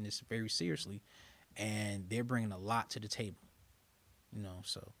that's taking this very seriously, and they're bringing a lot to the table,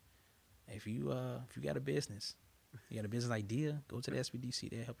 so if you got a business, you got a business idea, go to the SBDC.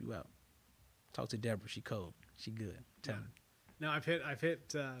 They'll help you out. Talk to Deborah. She cold. She good. Tell me. No, I've hit.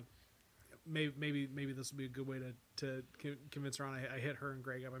 Maybe this will be a good way to convince her on. I hit her and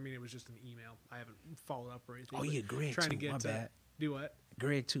Greg up. It was just an email. I haven't followed up or anything. Oh yeah, Greg trying too. To get my bad. Do what?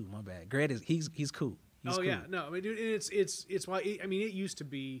 Greg too. My bad. Greg he's cool. He's cool. Yeah, no. Dude, it's why. It used to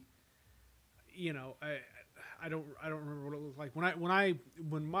be. I don't remember what it looked like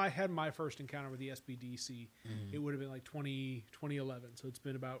when I had my first encounter with the SBDC. Mm-hmm. It would have been like 2011. So it's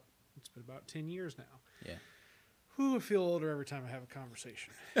been about 10 years now. Yeah. Whew, I feel older every time I have a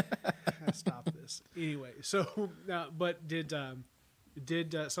conversation. I gotta stop this. Anyway, so but did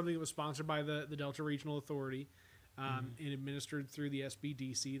something that was sponsored by the Delta Regional Authority and administered through the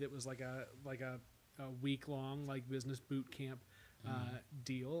SBDC, that was like a week long like business boot camp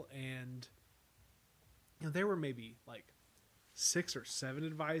deal, and there were maybe like 6 or 7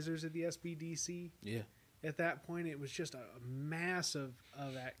 advisors at the SBDC. Yeah. At that point, it was just a massive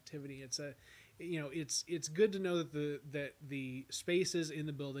of activity. It's good to know that the spaces in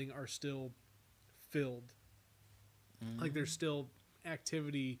the building are still filled. Mm-hmm. Like, there's still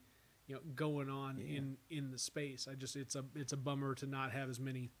activity, going on in the space. It's a bummer to not have as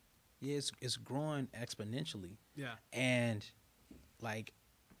many. Yeah, it's growing exponentially. Yeah. And like,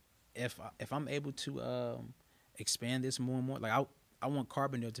 if I'm able to expand this more and more, like I want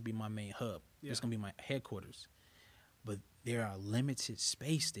Carbondale to be my main hub. Yeah. It's gonna be my headquarters, but there are limited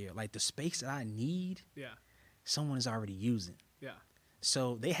space there. Like, the space that I need, someone is already using. Yeah.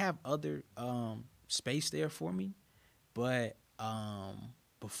 So they have other space there for me, but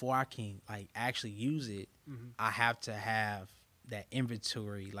before I can like actually use it, I have to have that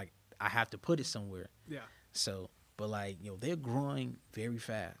inventory. Like, I have to put it somewhere. Yeah. So, but like, they're growing very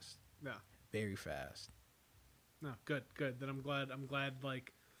fast. Yeah. Very fast. No, good. Then I'm glad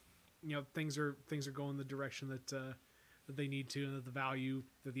like, things are going the direction that they need to, and that the value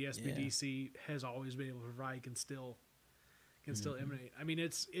that the SBDC has always been able to provide can still emanate.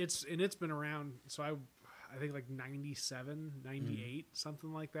 It's been around. So I think like 97, 98,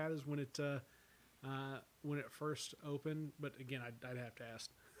 something like that is when it first opened. But again, I'd have to ask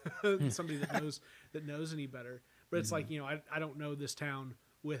somebody that knows any better. But it's like, I don't know this town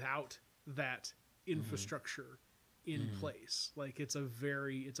without that infrastructure in place. Like, it's a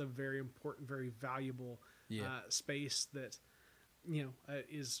very important, very valuable space that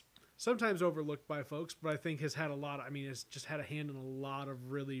is sometimes overlooked by folks, but I think has had it's just had a hand in a lot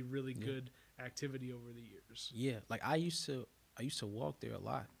of really, really good activity over the years. Yeah, like I used to walk there a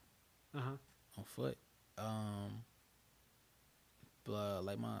lot on foot. But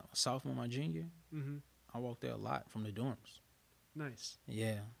like my sophomore, my junior, I walked there a lot from the dorms. Nice.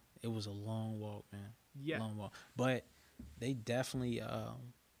 Yeah, it was a long walk, man. Yeah, long walk. But they definitely,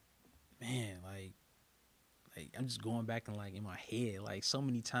 man, like I'm just going back and like in my head, like so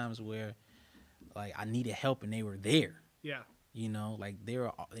many times where like I needed help and they were there. Yeah. Like they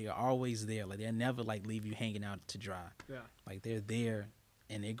are always there. Like they'll never like leave you hanging out to dry. Yeah. Like they're there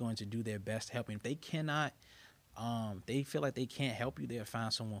and they're going to do their best to help. And if they cannot they feel like they can't help you, they'll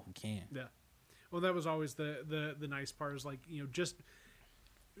find someone who can. Yeah. Well, that was always the nice part, is like, just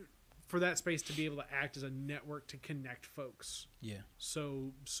for that space to be able to act as a network to connect folks. Yeah.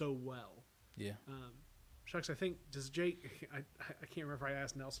 So well. Yeah. Shucks, I think, does Jake, I can't remember if I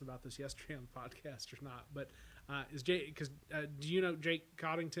asked Nelson about this yesterday on the podcast or not, but is Jake, because do you know Jake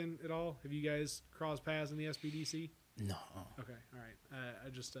Coddington at all? Have you guys crossed paths in the SBDC? No. Okay, all right. I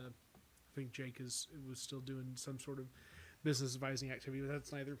just think Jake was still doing some sort of business advising activity, but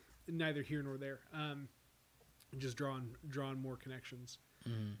that's neither here nor there. Just drawing more connections.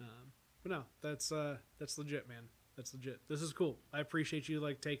 Mm-hmm. But no, that's legit, man. That's legit. This is cool. I appreciate you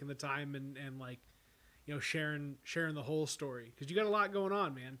like taking the time and like, sharing the whole story, because you got a lot going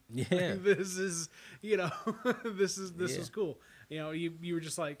on, man. Yeah. Like, this is this is cool. You were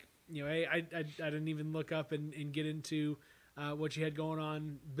just like, hey, I didn't even look up and get into what you had going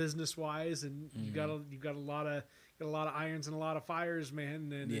on business wise, and you've got a lot of irons and a lot of fires,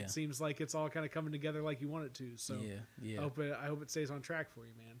 man. And it seems like it's all kind of coming together like you want it to. So yeah. I hope it stays on track for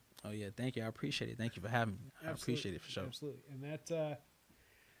you, man. Oh yeah, thank you. I appreciate it. Thank you for having me. Absolutely. I appreciate it for sure. Absolutely. And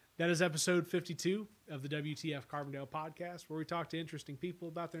that is episode 52 of the WTF Carbondale podcast, where we talk to interesting people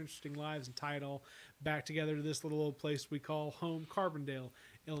about their interesting lives and tie it all back together to this little old place we call home, Carbondale,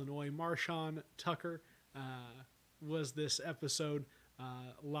 Illinois. Marshawn Tucker was this episode.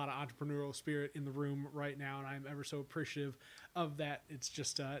 A lot of entrepreneurial spirit in the room right now, and I'm ever so appreciative of that. It's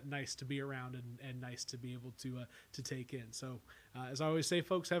just nice to be around and nice to be able to take in. So, as I always say,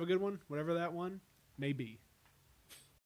 folks, have a good one, whatever that one may be.